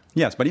someday.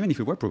 Yes, but even if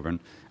it were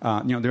proven,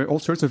 there are all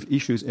sorts of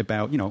issues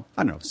about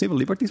civil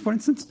liberties, for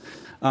instance,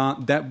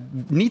 that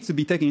needs to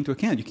be taken into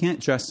account. You can't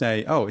just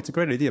say, oh, it's a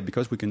great idea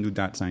because we can do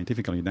that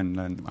scientifically,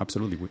 then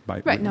absolutely.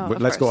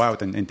 Let's go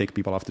out and take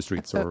people off the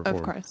streets or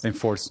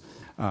enforce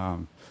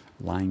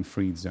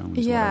lying-free zones,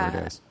 whatever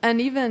it is. And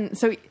even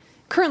so,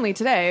 currently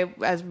today,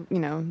 as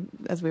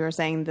we were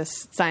saying,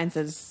 this science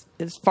is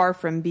far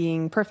from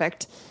being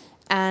perfect.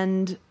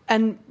 And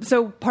And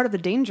so part of the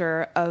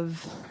danger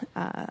of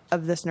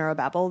this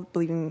neurobabble,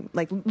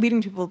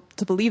 leading people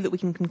to believe that we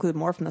can conclude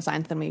more from the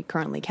science than we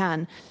currently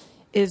can,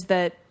 is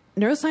that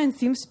neuroscience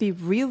seems to be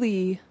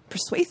really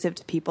persuasive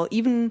to people,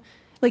 even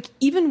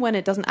when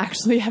it doesn't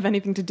actually have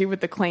anything to do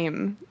with the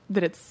claim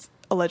that it's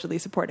allegedly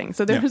supporting.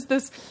 So there was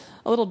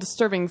a little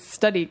disturbing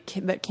study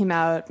that came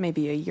out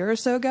maybe a year or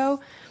so ago,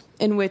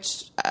 in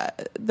which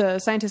the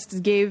scientists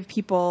gave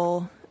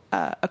people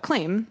a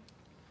claim.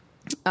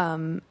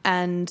 And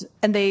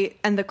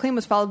the claim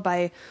was followed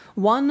by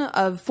one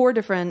of 4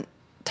 different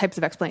types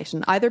of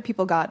explanation. Either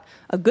people got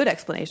a good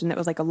explanation that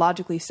was like a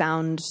logically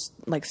sound,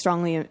 like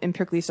strongly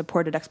empirically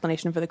supported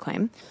explanation for the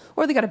claim,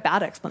 or they got a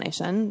bad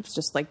explanation. It's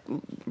just like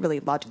really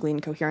logically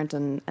incoherent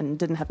and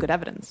didn't have good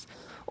evidence.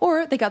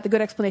 Or they got the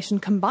good explanation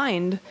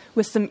combined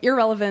with some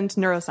irrelevant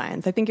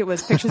neuroscience. I think it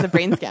was pictures of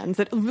brain scans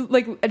that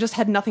it just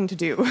had nothing to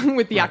do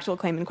with the actual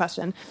claim in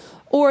question.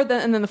 And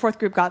then the 4th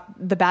group got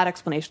the bad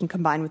explanation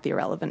combined with the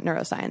irrelevant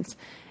neuroscience.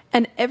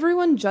 And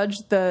everyone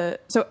judged the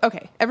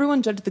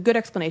good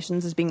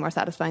explanations as being more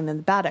satisfying than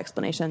the bad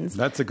explanations.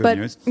 That's a good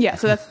news. Yeah,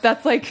 so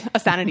that's like a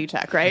sanity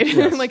check, right?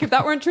 Yes. Like if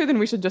that weren't true, then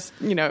we should just,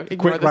 ignore Quit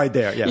this. right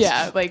there, yes.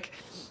 Yeah,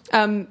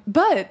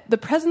 but the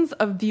presence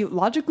of the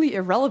logically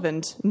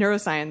irrelevant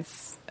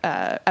neuroscience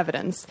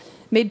evidence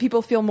made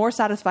people feel more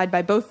satisfied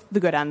by both the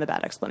good and the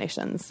bad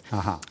explanations.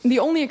 Uh-huh. The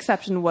only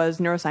exception was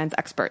neuroscience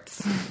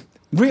experts.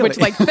 Really? Which,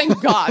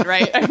 thank God,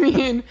 right? I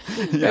mean,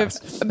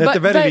 yes. At the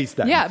very least,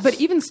 then. Yeah, but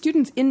even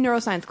students in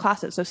neuroscience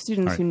classes, so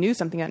students who knew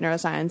something about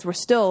neuroscience, were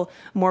still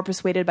more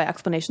persuaded by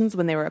explanations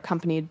when they were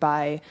accompanied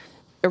by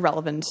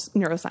irrelevant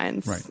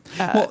neuroscience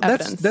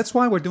evidence. That's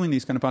why we're doing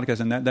these kind of podcasts,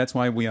 and that's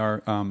why we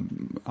are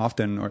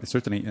often, or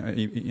certainly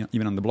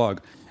even on the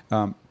blog,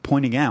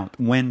 pointing out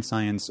when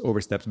science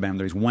oversteps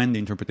boundaries, when the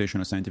interpretation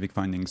of scientific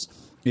findings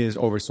is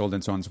oversold,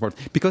 and so on and so forth.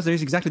 Because there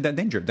is exactly that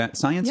danger, that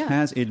science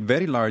has a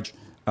very large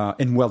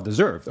and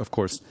well-deserved, of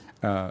course,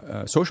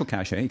 social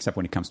cachet, except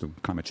when it comes to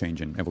climate change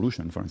and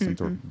evolution, for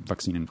instance, or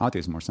vaccine and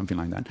autism or something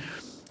like that.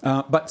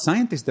 But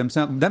scientists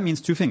themselves, that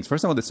means 2 things.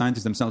 First of all, the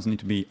scientists themselves need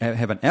to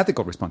have an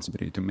ethical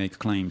responsibility to make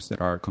claims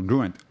that are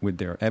congruent with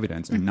their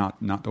evidence and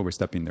not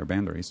overstepping their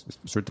boundaries,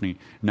 certainly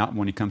not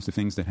when it comes to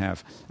things that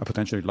have a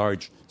potentially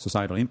large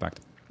societal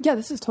impact. Yeah,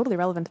 this is totally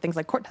relevant to things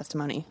like court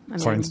testimony.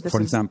 For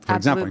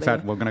example, in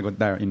fact, we're going to go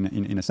there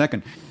in a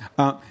second.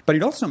 But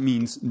it also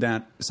means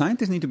that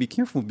scientists need to be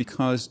careful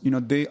because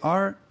they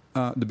are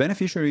the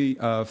beneficiary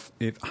of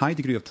a high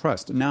degree of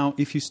trust. Now,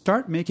 if you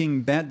start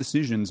making bad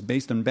decisions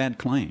based on bad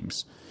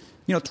claims,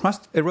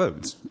 trust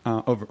erodes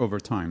over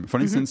time. For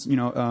instance,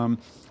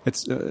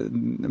 it's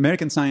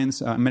American science,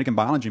 American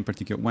biology in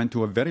particular, went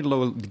to a very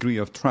low degree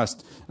of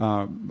trust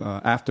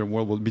after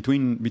World War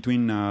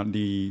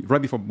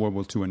right before World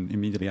War II and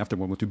immediately after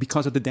World War II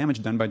because of the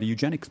damage done by the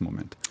eugenics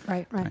movement.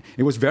 Right.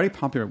 It was very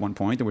popular at one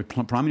point. There were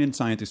prominent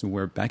scientists who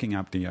were backing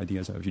up the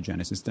ideas of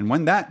eugenicists, and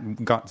when that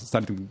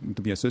started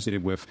to be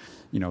associated with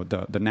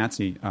the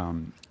Nazi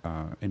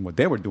and what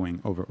they were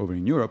doing over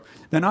in Europe,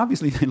 then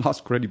obviously they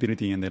lost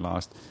credibility and they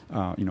lost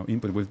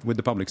input with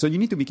the public. So you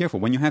need to be careful.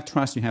 When you have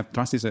trust,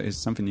 trust is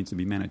something that needs to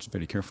be managed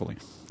very carefully.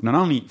 Not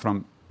only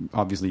from,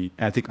 obviously,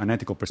 an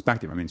ethical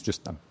perspective. I mean, it's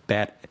just a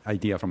bad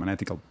idea from an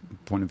ethical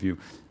point of view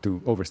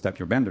to overstep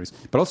your boundaries,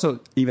 but also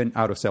even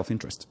out of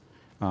self-interest.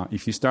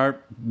 If you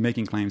start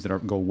making claims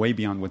that go way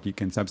beyond what you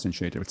can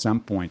substantiate, at some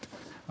point,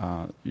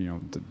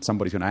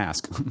 somebody's going to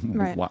ask,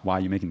 why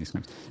are you making these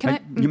claims?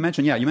 You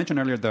mentioned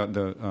earlier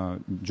the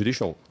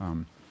judicial.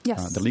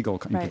 Yes. The legal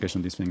implication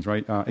of these things,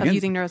 right? Of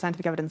using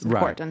neuroscientific evidence in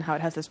court and how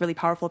it has this really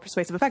powerful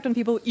persuasive effect on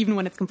people, even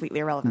when it's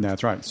completely irrelevant.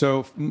 That's right.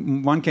 So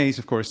one case,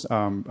 of course,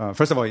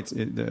 first of all,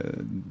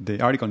 the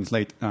article in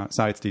Slate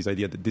cites this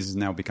idea that this is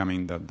now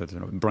becoming the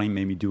sort of brain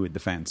made me do it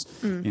defense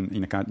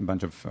in a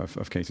bunch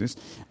of cases,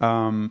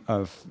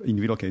 of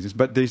individual cases.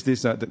 But there's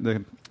this,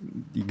 the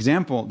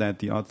example that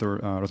the author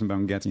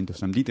Rosenbaum gets into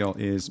some detail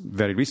is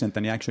very recent,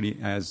 and it actually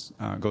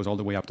goes all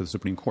the way up to the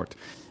Supreme Court.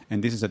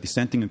 And this is a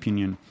dissenting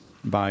opinion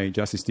by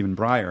Justice Stephen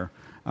Breyer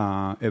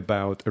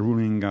about a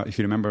ruling. If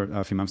you remember,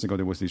 a few months ago,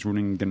 there was this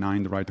ruling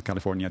denying the right of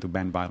California to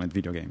ban violent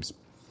video games.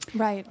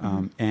 Right.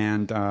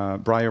 And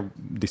Breyer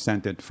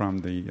dissented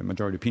from the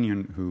majority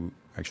opinion, who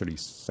actually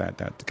said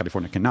that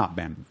California cannot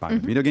ban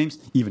violent video games,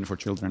 even for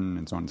children,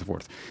 and so on and so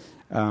forth.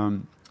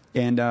 And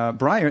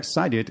Breyer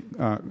cited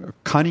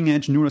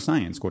cutting-edge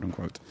neuroscience, quote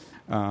unquote,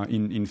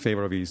 in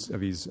favor of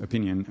his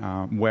opinion,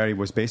 where he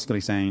was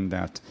basically saying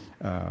that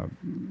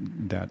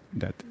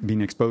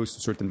being exposed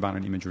to certain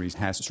violent imageries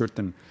has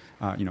certain,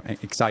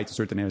 excites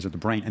certain areas of the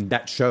brain, and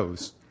that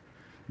shows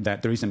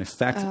that there is an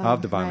effect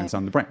of the violence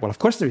on the brain. Well, of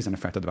course there is an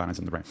effect of the violence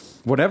on the brain.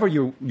 Whatever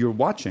you're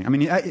watching, I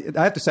mean, I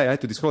have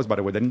to disclose, by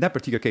the way, that in that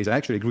particular case, I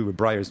actually agree with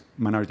Breyer's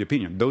minority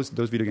opinion. Those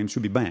video games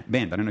should be banned.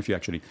 I don't know if you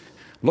actually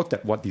looked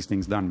at what these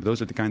things done, but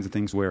those are the kinds of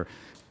things where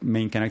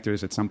main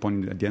characters at some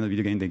point at the end of the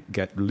video game, they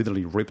get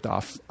literally ripped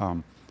off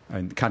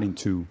and cut in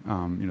two.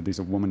 There's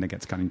a woman that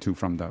gets cut in two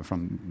from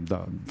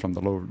the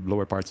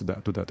lower parts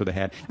of to the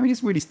head. I mean,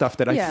 it's really stuff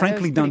that I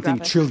frankly don't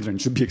think children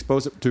should be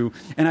exposed to,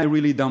 and I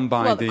really don't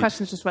buy. Well, the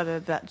question is just whether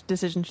that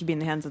decision should be in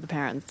the hands of the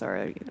parents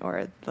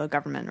or the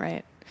government,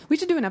 right? We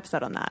should do an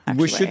episode on that.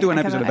 Actually. We should do an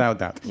episode about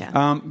that.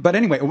 Yeah. But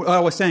anyway, what I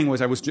was saying was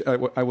I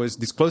was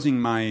disclosing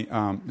my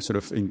sort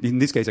of in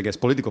this case, I guess,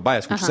 political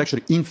bias, which is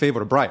actually in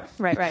favor of Breyer.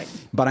 Right.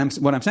 But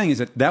what I'm saying is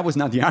that was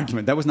not the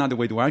argument. That was not the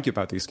way to argue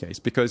about this case,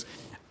 because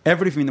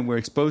everything that we're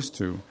exposed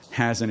to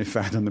has an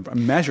effect on a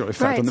measurable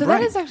effect on the brain.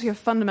 So that is actually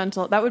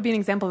that would be an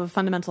example of a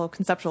fundamental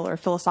conceptual or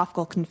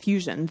philosophical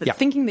confusion. That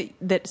thinking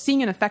that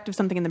seeing an effect of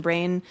something in the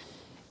brain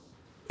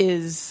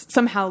is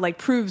somehow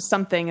proves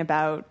something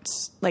about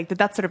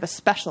that's sort of a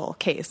special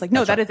case.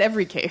 That is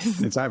every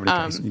case. It's every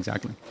case,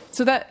 exactly.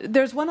 So that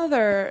there's one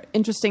other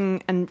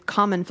interesting and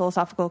common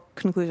philosophical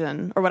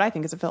conclusion, or what I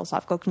think is a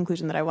philosophical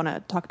conclusion that I want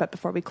to talk about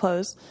before we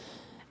close.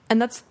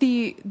 And that's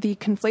the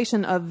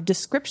conflation of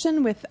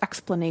description with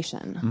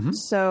explanation. Mm-hmm.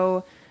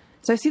 So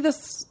I see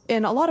this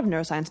in a lot of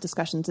neuroscience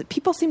discussions, that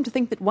people seem to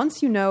think that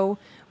once you know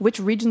which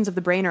regions of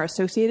the brain are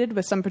associated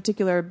with some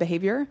particular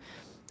behavior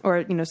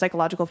or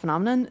psychological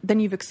phenomenon, then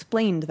you've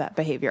explained that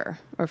behavior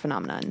or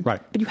phenomenon. Right.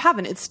 But you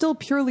haven't. It's still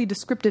purely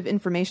descriptive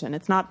information.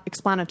 It's not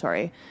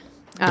explanatory.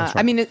 That's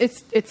right. I mean,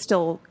 it's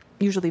still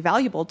usually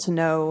valuable to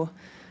know.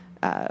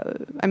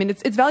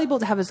 It's valuable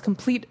to have as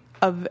complete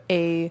of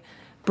a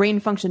brain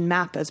function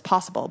map as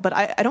possible, but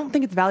I don't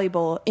think it's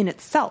valuable in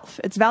itself.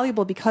 It's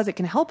valuable because it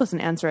can help us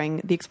in answering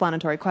the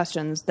explanatory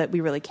questions that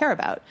we really care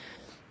about.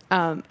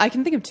 I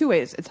can think of two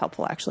ways it's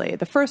helpful, actually.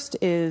 The first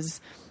is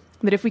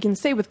that if we can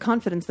say with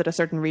confidence that a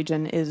certain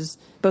region is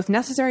both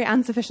necessary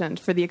and sufficient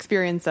for the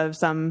experience of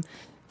some,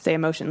 say,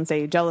 emotion,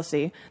 say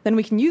jealousy, then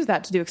we can use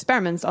that to do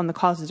experiments on the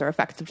causes or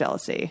effects of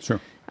jealousy. Sure.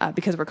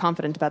 Because we're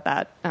confident about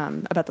that,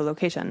 about the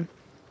location.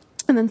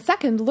 And then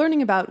second,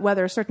 learning about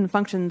whether certain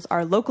functions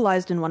are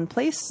localized in one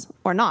place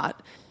or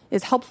not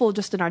is helpful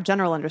just in our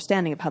general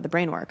understanding of how the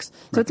brain works.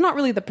 So It's not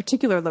really the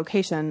particular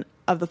location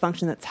of the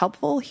function that's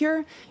helpful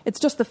here. It's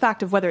just the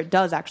fact of whether it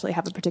does actually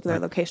have a particular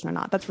location or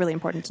not. That's really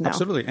important to know.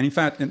 Absolutely. And in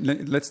fact,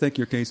 let's take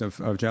your case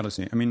of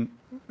jealousy. I mean,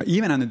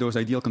 even under those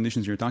ideal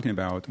conditions you're talking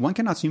about, one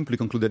cannot simply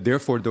conclude that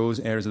therefore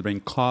those areas of the brain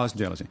cause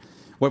jealousy.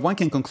 What one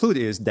can conclude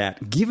is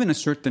that given a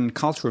certain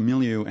cultural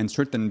milieu and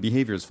certain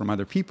behaviors from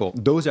other people,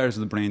 those areas of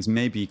the brains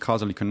may be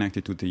causally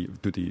connected to the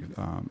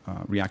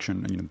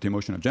reaction, the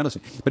emotion of jealousy.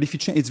 But if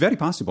you it's very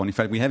possible, and in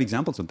fact we have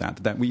examples of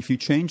that if you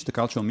change the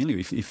cultural milieu,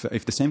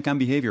 if the same kind of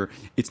behavior,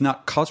 it's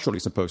not culturally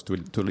supposed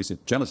to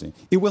elicit jealousy,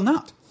 it will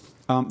not.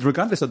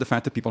 Regardless of the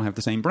fact that people have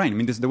the same brain. I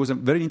mean, there was a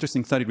very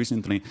interesting study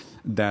recently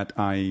that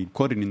I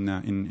quoted in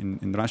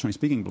the Rationally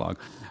Speaking blog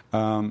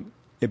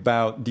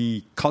about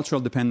the cultural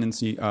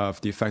dependency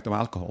of the effect of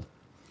alcohol.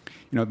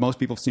 Most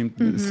people seem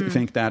to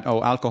think that,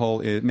 alcohol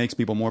makes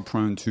people more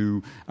prone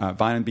to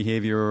violent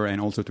behavior and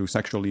also to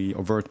sexually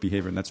overt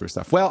behavior and that sort of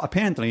stuff. Well,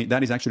 apparently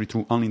that is actually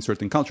true only in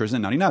certain cultures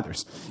and not in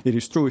others. It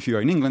is true if you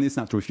are in England, it's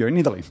not true if you're in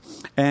Italy.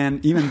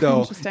 And even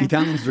though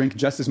Italians drink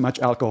just as much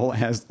alcohol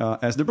as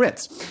the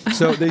Brits.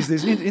 So there's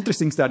this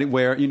interesting study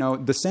where,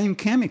 the same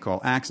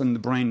chemical acts on the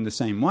brain in the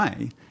same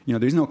way.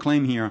 There's no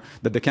claim here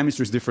that the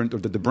chemistry is different or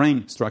that the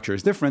brain structure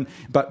is different,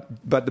 but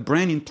the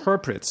brain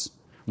interprets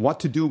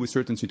what to do with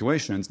certain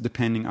situations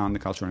depending on the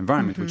cultural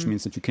environment, which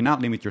means that you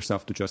cannot limit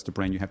yourself to just the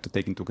brain. You have to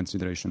take into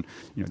consideration,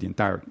 the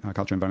entire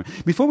cultural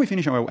environment. Before we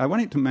finish, I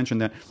wanted to mention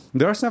that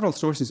there are several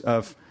sources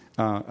of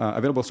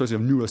available sources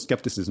of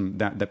neuroskepticism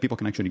that people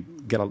can actually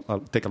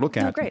take a look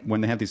at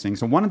when they have these things.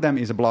 So one of them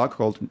is a blog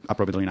called,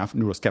 appropriately enough,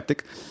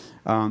 Neuroskeptic.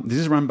 This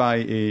is run by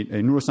a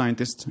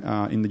neuroscientist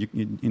in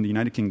the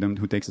United Kingdom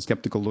who takes a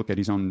skeptical look at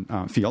his own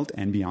field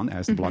and beyond,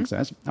 as the blog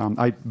says.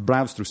 I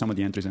browsed through some of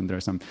the entries, and there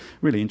are some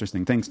really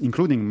interesting things,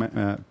 including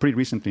pretty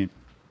recently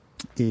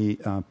a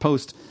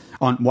post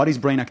on what is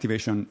brain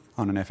activation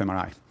on an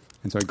fMRI.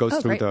 And so it goes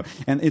through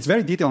and it's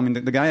very detailed. I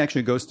mean, the guy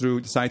actually goes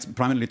through, cites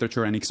primary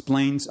literature and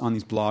explains on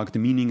his blog the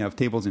meaning of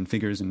tables and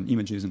figures and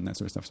images and that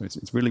sort of stuff. So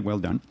it's really well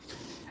done.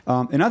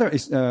 Another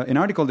is an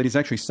article that is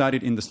actually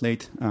cited in the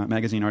Slate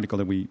magazine article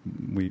that we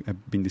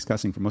have been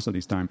discussing for most of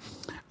this time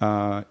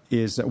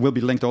will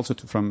be linked also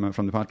from the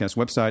podcast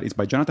website. It's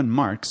by Jonathan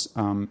Marks,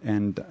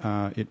 and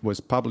it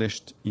was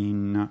published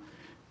in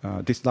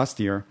this last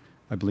year,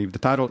 I believe. The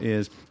title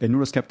is A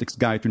Neuroskeptic's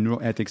Guide to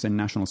Neuroethics and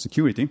National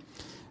Security.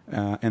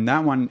 And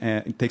that one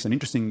takes an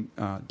interesting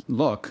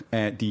look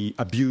at the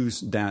abuse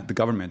that the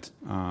government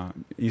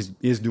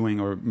is doing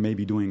or may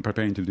be doing,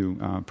 preparing to do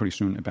pretty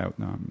soon about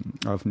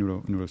of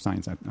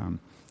neuroscience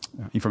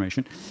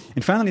information.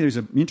 And finally, there's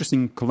an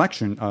interesting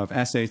collection of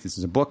essays. This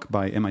is a book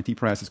by MIT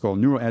Press. It's called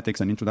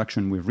Neuroethics: An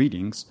Introduction with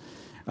Readings,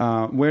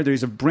 where there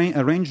is a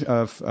range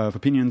of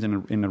opinions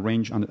and a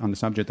range on the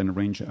subject and a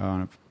range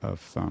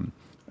of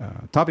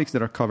topics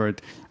that are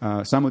covered.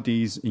 Some of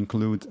these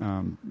include,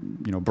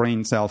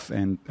 brain self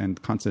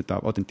and concept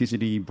of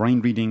authenticity,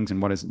 brain readings,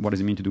 and what does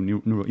it mean to do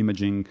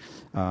neuroimaging,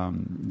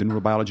 the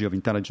neurobiology of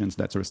intelligence,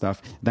 that sort of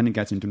stuff. Then it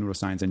gets into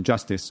neuroscience and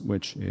justice,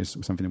 which is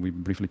something that we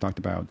briefly talked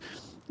about,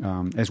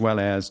 as well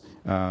as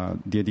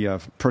the idea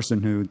of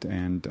personhood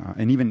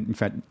and even, in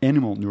fact,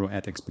 animal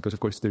neuroethics, because, of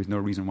course, there's no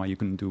reason why you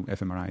couldn't do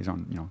fMRIs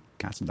on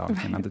cats and dogs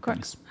and other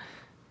things.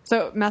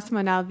 So,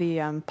 Massimo, now the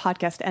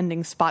podcast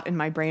ending spot in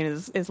my brain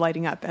is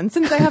lighting up. And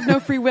since I have no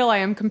free will, I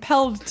am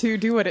compelled to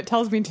do what it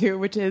tells me to,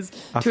 which is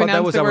to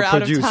announce that we're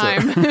out of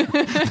time.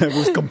 That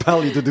was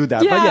compelled you to do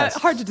that. Yeah, but yes.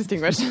 Hard to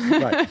distinguish.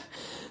 Right.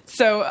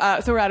 So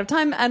we're out of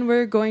time, and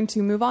we're going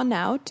to move on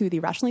now to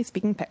the Rationally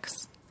Speaking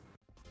picks.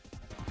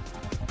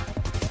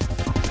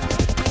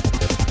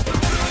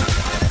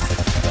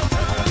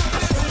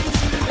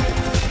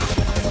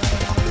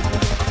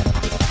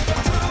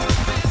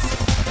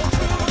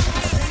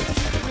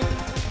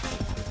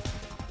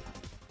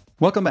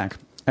 Welcome back.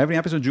 Every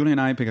episode, Julie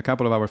and I pick a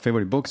couple of our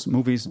favorite books,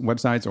 movies,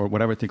 websites, or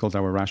whatever tickles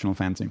our rational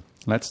fancy.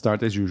 Let's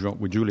start, as usual,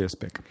 with Julia's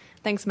pick.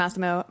 Thanks,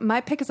 Massimo. My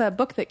pick is a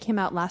book that came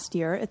out last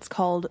year. It's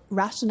called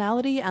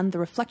Rationality and the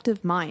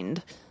Reflective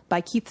Mind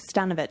by Keith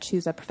Stanovich,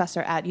 who's a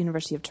professor at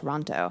University of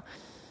Toronto.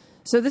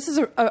 So this is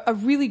a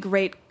really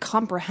great,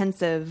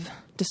 comprehensive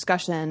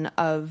discussion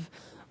of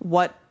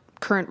what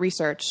current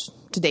research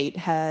to date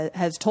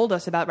has told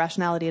us about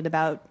rationality and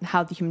about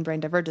how the human brain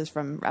diverges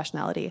from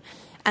rationality.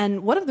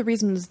 And one of the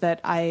reasons that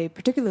I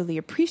particularly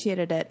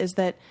appreciated it is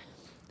that,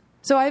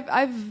 so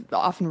I've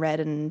often read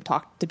and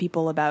talked to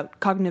people about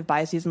cognitive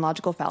biases and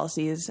logical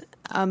fallacies,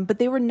 but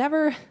they were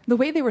never, the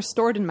way they were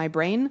stored in my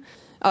brain,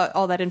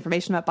 all that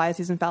information about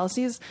biases and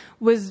fallacies,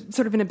 was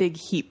sort of in a big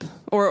heap,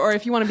 or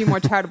if you want to be more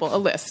charitable, a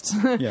list.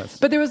 Yes.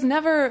 But there was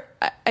never,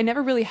 I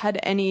never really had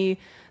any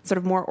sort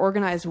of more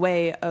organized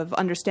way of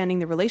understanding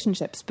the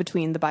relationships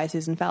between the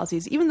biases and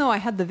fallacies, even though I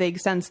had the vague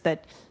sense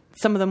that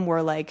some of them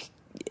were like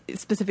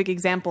specific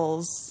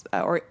examples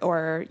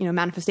or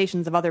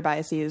manifestations of other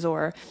biases,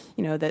 or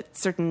that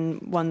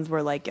certain ones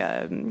were like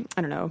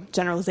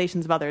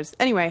generalizations of others.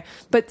 Anyway,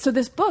 but so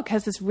this book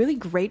has this really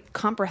great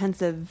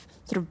comprehensive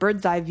sort of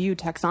bird's eye view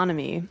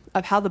taxonomy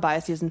of how the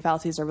biases and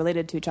fallacies are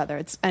related to each other.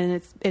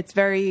 It's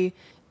very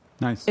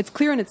nice. It's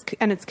clear and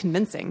it's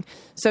convincing.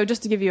 So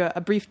just to give you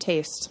a brief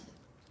taste,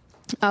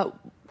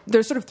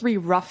 there's sort of three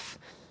rough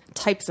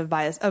types of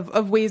bias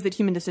of ways that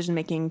human decision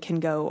making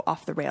can go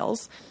off the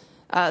rails.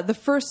 The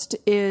first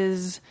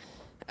is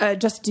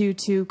just due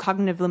to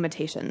cognitive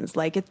limitations,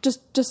 like it's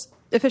just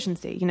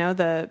efficiency.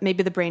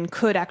 Maybe the brain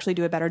could actually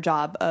do a better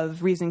job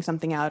of reasoning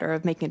something out or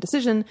of making a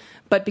decision,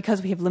 but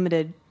because we have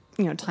limited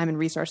time and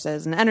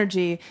resources and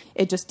energy,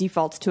 it just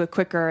defaults to a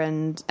quicker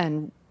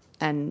and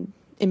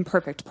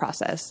imperfect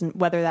process. And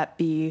whether that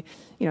be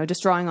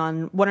just drawing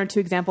on one or two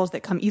examples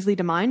that come easily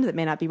to mind that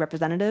may not be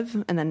representative,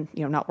 and then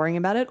not worrying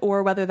about it,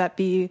 or whether that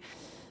be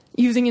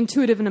using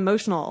intuitive and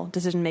emotional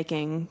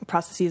decision-making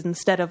processes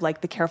instead of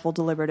like the careful,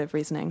 deliberative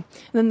reasoning.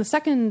 And then the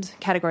second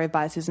category of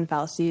biases and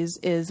fallacies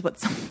is what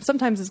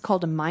sometimes is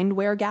called a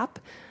mind-ware gap.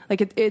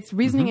 Like it's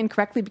reasoning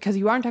incorrectly because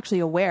you aren't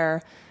actually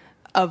aware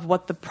of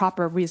what the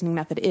proper reasoning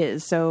method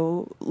is.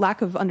 So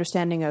lack of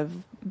understanding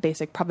of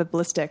basic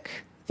probabilistic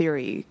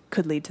theory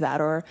could lead to that,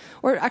 or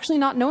actually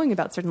not knowing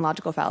about certain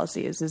logical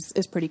fallacies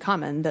is pretty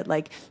common, that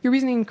like you're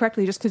reasoning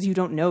incorrectly just because you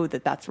don't know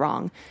that that's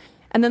wrong.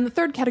 And then the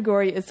third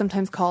category is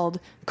sometimes called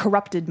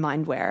corrupted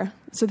mindware.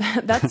 So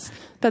that's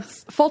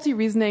faulty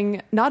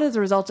reasoning, not as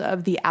a result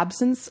of the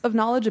absence of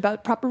knowledge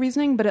about proper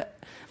reasoning, but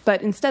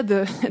instead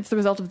it's the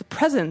result of the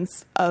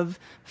presence of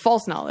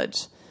false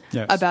knowledge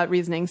about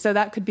reasoning. So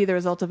that could be the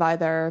result of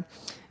either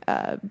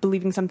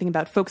believing something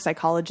about folk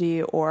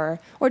psychology or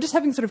just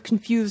having sort of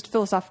confused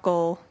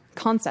philosophical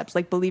concepts,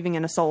 like believing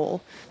in a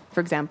soul,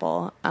 for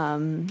example,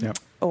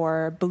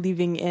 or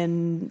believing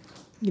in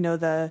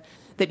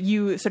that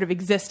you sort of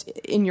exist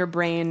in your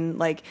brain,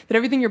 like that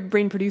everything your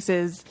brain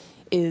produces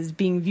is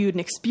being viewed and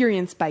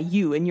experienced by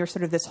you, and you're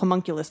sort of this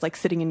homunculus like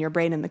sitting in your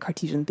brain in the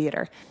Cartesian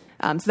theater.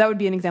 So that would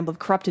be an example of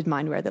corrupted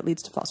mindware that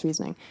leads to false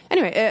reasoning.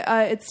 Anyway,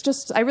 it's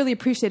just, I really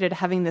appreciated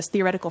having this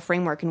theoretical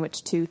framework in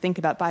which to think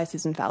about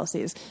biases and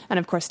fallacies. And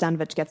of course,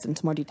 Stanovich gets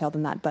into more detail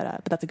than that,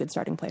 but that's a good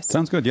starting place.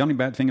 Sounds good. The only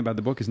bad thing about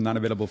the book is not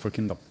available for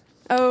Kindle.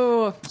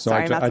 Oh, so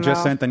sorry, I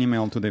just sent an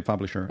email to the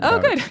publisher. Oh,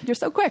 good. You're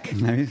so quick.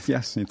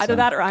 Yes. Either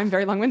that or I'm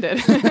very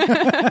long-winded.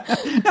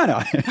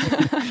 No.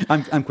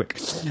 I'm quick.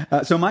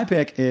 So my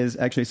pick is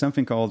actually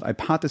something called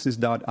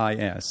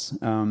hypothesis.is.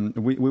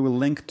 We will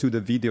link to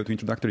the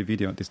introductory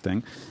video of this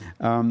thing.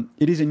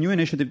 It is a new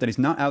initiative that is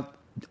not out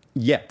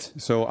yet,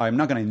 so I'm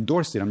not going to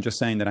endorse it. I'm just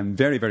saying that I'm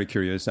very, very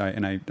curious,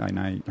 and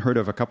I heard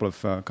of a couple of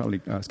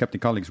skeptic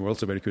colleagues who are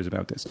also very curious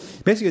about this.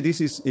 Basically,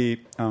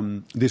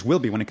 this will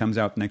be, when it comes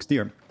out next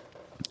year,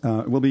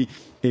 will be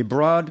a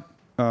broad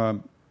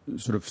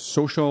sort of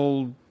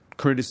social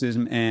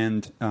criticism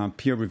and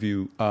peer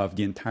review of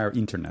the entire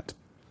internet.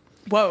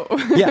 Whoa.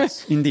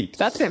 Yes, indeed.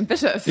 That's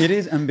ambitious. It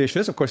is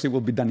ambitious. Of course, it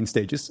will be done in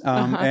stages.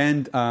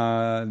 And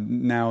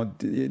now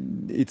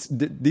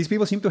these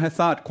people seem to have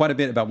thought quite a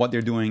bit about what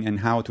they're doing and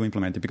how to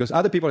implement it, because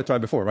other people have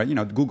tried before, right?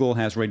 Google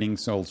has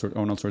ratings on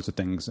all sorts of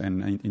things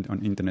and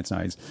on internet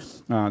sites.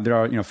 There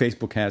are,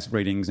 Facebook has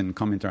ratings and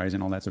commentaries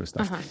and all that sort of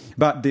stuff.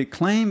 But the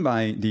claim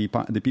by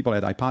the people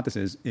at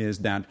Hypothesis is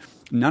that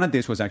none of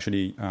this was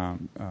actually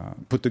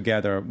put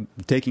together,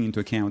 taking into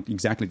account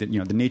exactly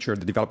the nature,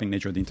 the developing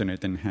nature of the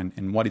internet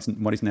and what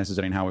is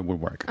necessary and how it will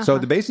work. So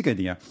the basic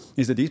idea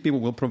is that these people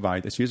will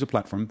provide a series of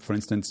platforms, for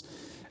instance,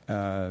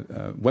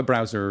 web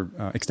browser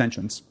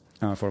extensions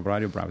for a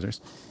variety of browsers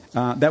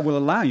that will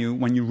allow you,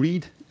 when you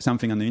read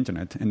something on the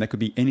internet, and that could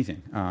be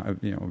anything,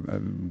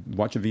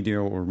 watch a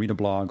video or read a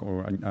blog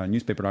or a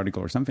newspaper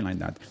article or something like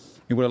that,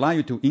 it will allow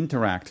you to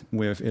interact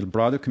with a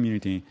broader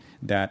community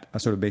that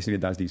sort of basically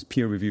does these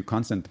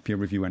constant peer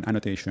review and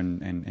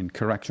annotation and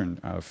correction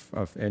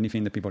of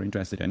anything that people are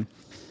interested in.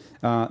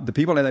 The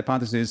people at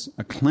Hypothesis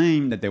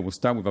claim that they will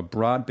start with a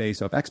broad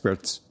base of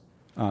experts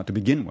to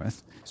begin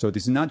with. So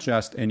this is not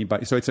just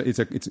anybody. So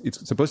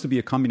it's supposed to be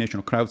a combination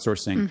of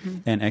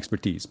crowdsourcing and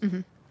expertise.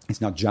 It's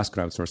not just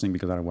crowdsourcing,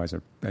 because otherwise,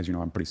 as you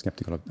know, I'm pretty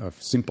skeptical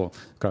of simple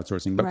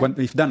crowdsourcing. But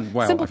if done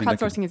well, simple I think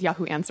crowdsourcing is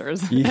Yahoo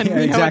Answers. Yeah,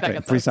 exactly,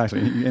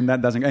 precisely. Us. And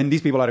that doesn't. And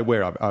these people are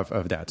aware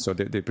of that, so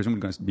they're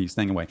presumably going to be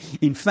staying away.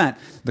 In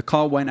fact, the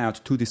call went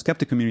out to the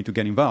skeptic community to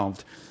get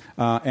involved,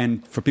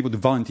 and for people to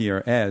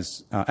volunteer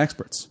as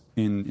experts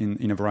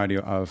in a variety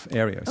of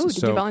areas. Oh,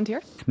 did you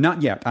volunteer?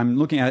 Not yet. I'm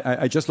looking at.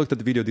 I just looked at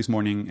the video this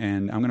morning,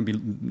 and I'm going to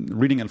be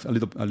reading a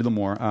little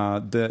more.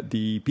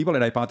 The people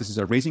at Hypothesis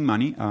are raising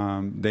money.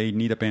 They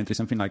need apparently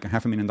something like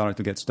 $500,000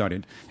 to get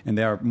started, and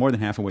they are more than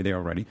halfway there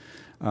already.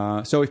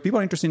 So if people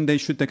are interested, they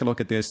should take a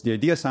look at this. The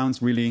idea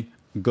sounds really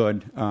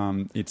good.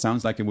 It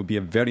sounds like it would be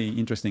a very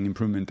interesting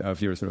improvement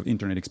of your sort of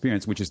internet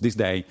experience, which is this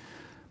day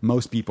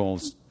most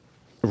people's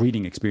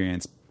reading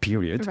experience.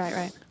 Period.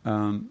 Right.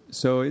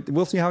 So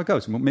we'll see how it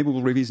goes. Maybe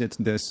we'll revisit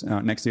this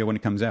next year when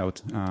it comes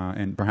out,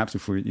 and perhaps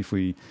if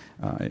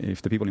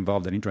the people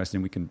involved are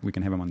interested, we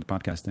can have them on the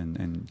podcast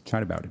and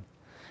chat about it.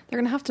 They're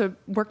going to have to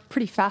work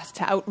pretty fast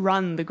to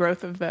outrun the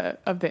growth of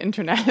the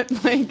internet.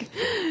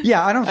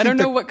 I don't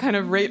know what kind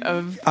of rate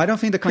of. I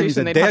don't think the claim is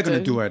that they're going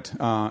to do it.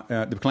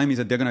 The claim is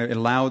that they're going to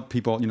allow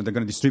people. They're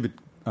going to distribute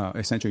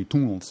essentially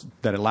tools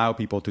that allow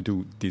people to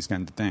do these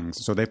kinds of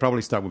things. So they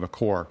probably start with a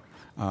core.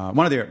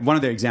 One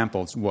of their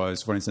examples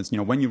was, for instance,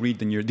 when you read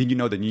did you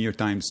know the New York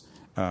Times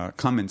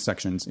comment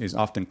sections is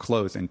often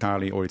closed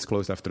entirely, or it's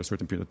closed after a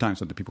certain period of time,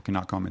 so that people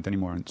cannot comment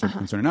anymore on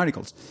certain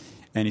articles.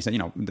 And he said,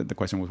 the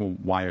question was, well,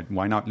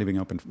 why not leaving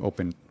open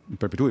in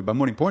perpetuity? But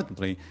more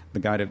importantly, the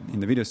guy that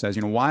in the video says,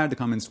 why are the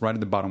comments right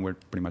at the bottom where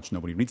pretty much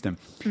nobody reads them?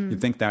 You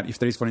think that if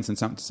there is, for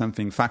instance,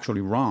 something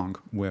factually wrong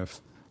with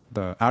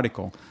the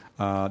article,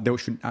 there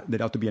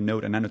ought to be a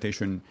note, an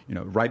annotation,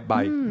 right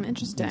by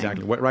interesting.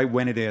 Exactly right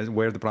when it is,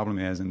 where the problem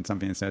is, and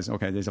something that says,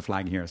 okay, there's a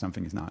flag here,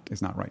 something is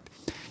not right.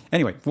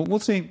 Anyway, we'll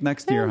see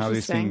next year how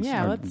these things,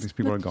 these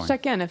people are going.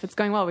 Check in. If it's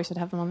going well, we should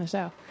have them on the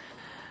show.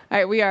 All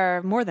right, we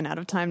are more than out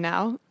of time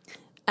now.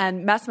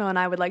 And Massimo and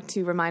I would like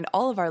to remind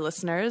all of our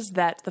listeners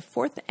that the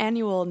 4th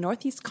Annual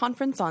Northeast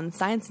Conference on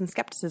Science and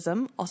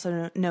Skepticism,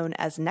 also known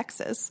as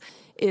Nexus,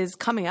 is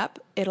coming up.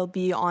 It'll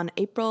be on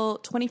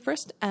April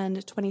 21st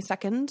and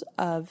 22nd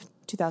of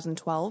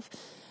 2012.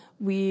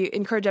 We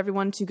encourage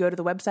everyone to go to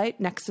the website,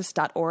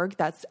 nexus.org.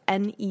 That's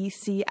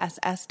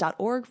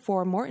necss.org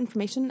for more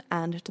information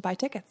and to buy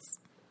tickets.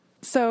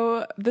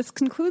 So this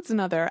concludes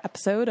another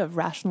episode of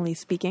Rationally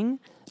Speaking.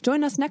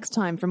 Join us next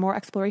time for more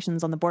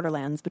explorations on the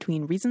borderlands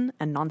between reason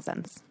and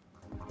nonsense.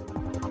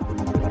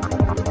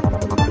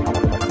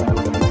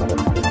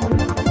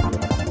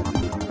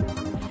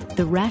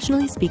 The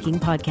Rationally Speaking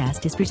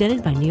podcast is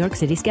presented by New York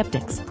City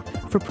Skeptics.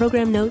 For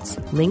program notes,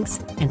 links,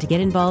 and to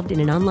get involved in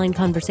an online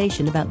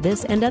conversation about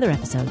this and other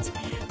episodes,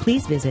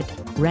 please visit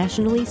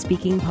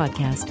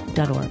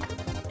rationallyspeakingpodcast.org.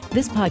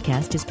 This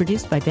podcast is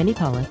produced by Benny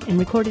Pollack and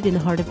recorded in the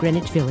heart of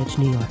Greenwich Village,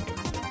 New York.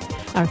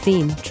 Our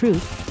theme,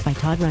 Truth, by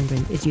Todd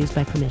Rundgren, is used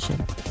by permission.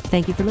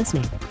 Thank you for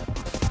listening.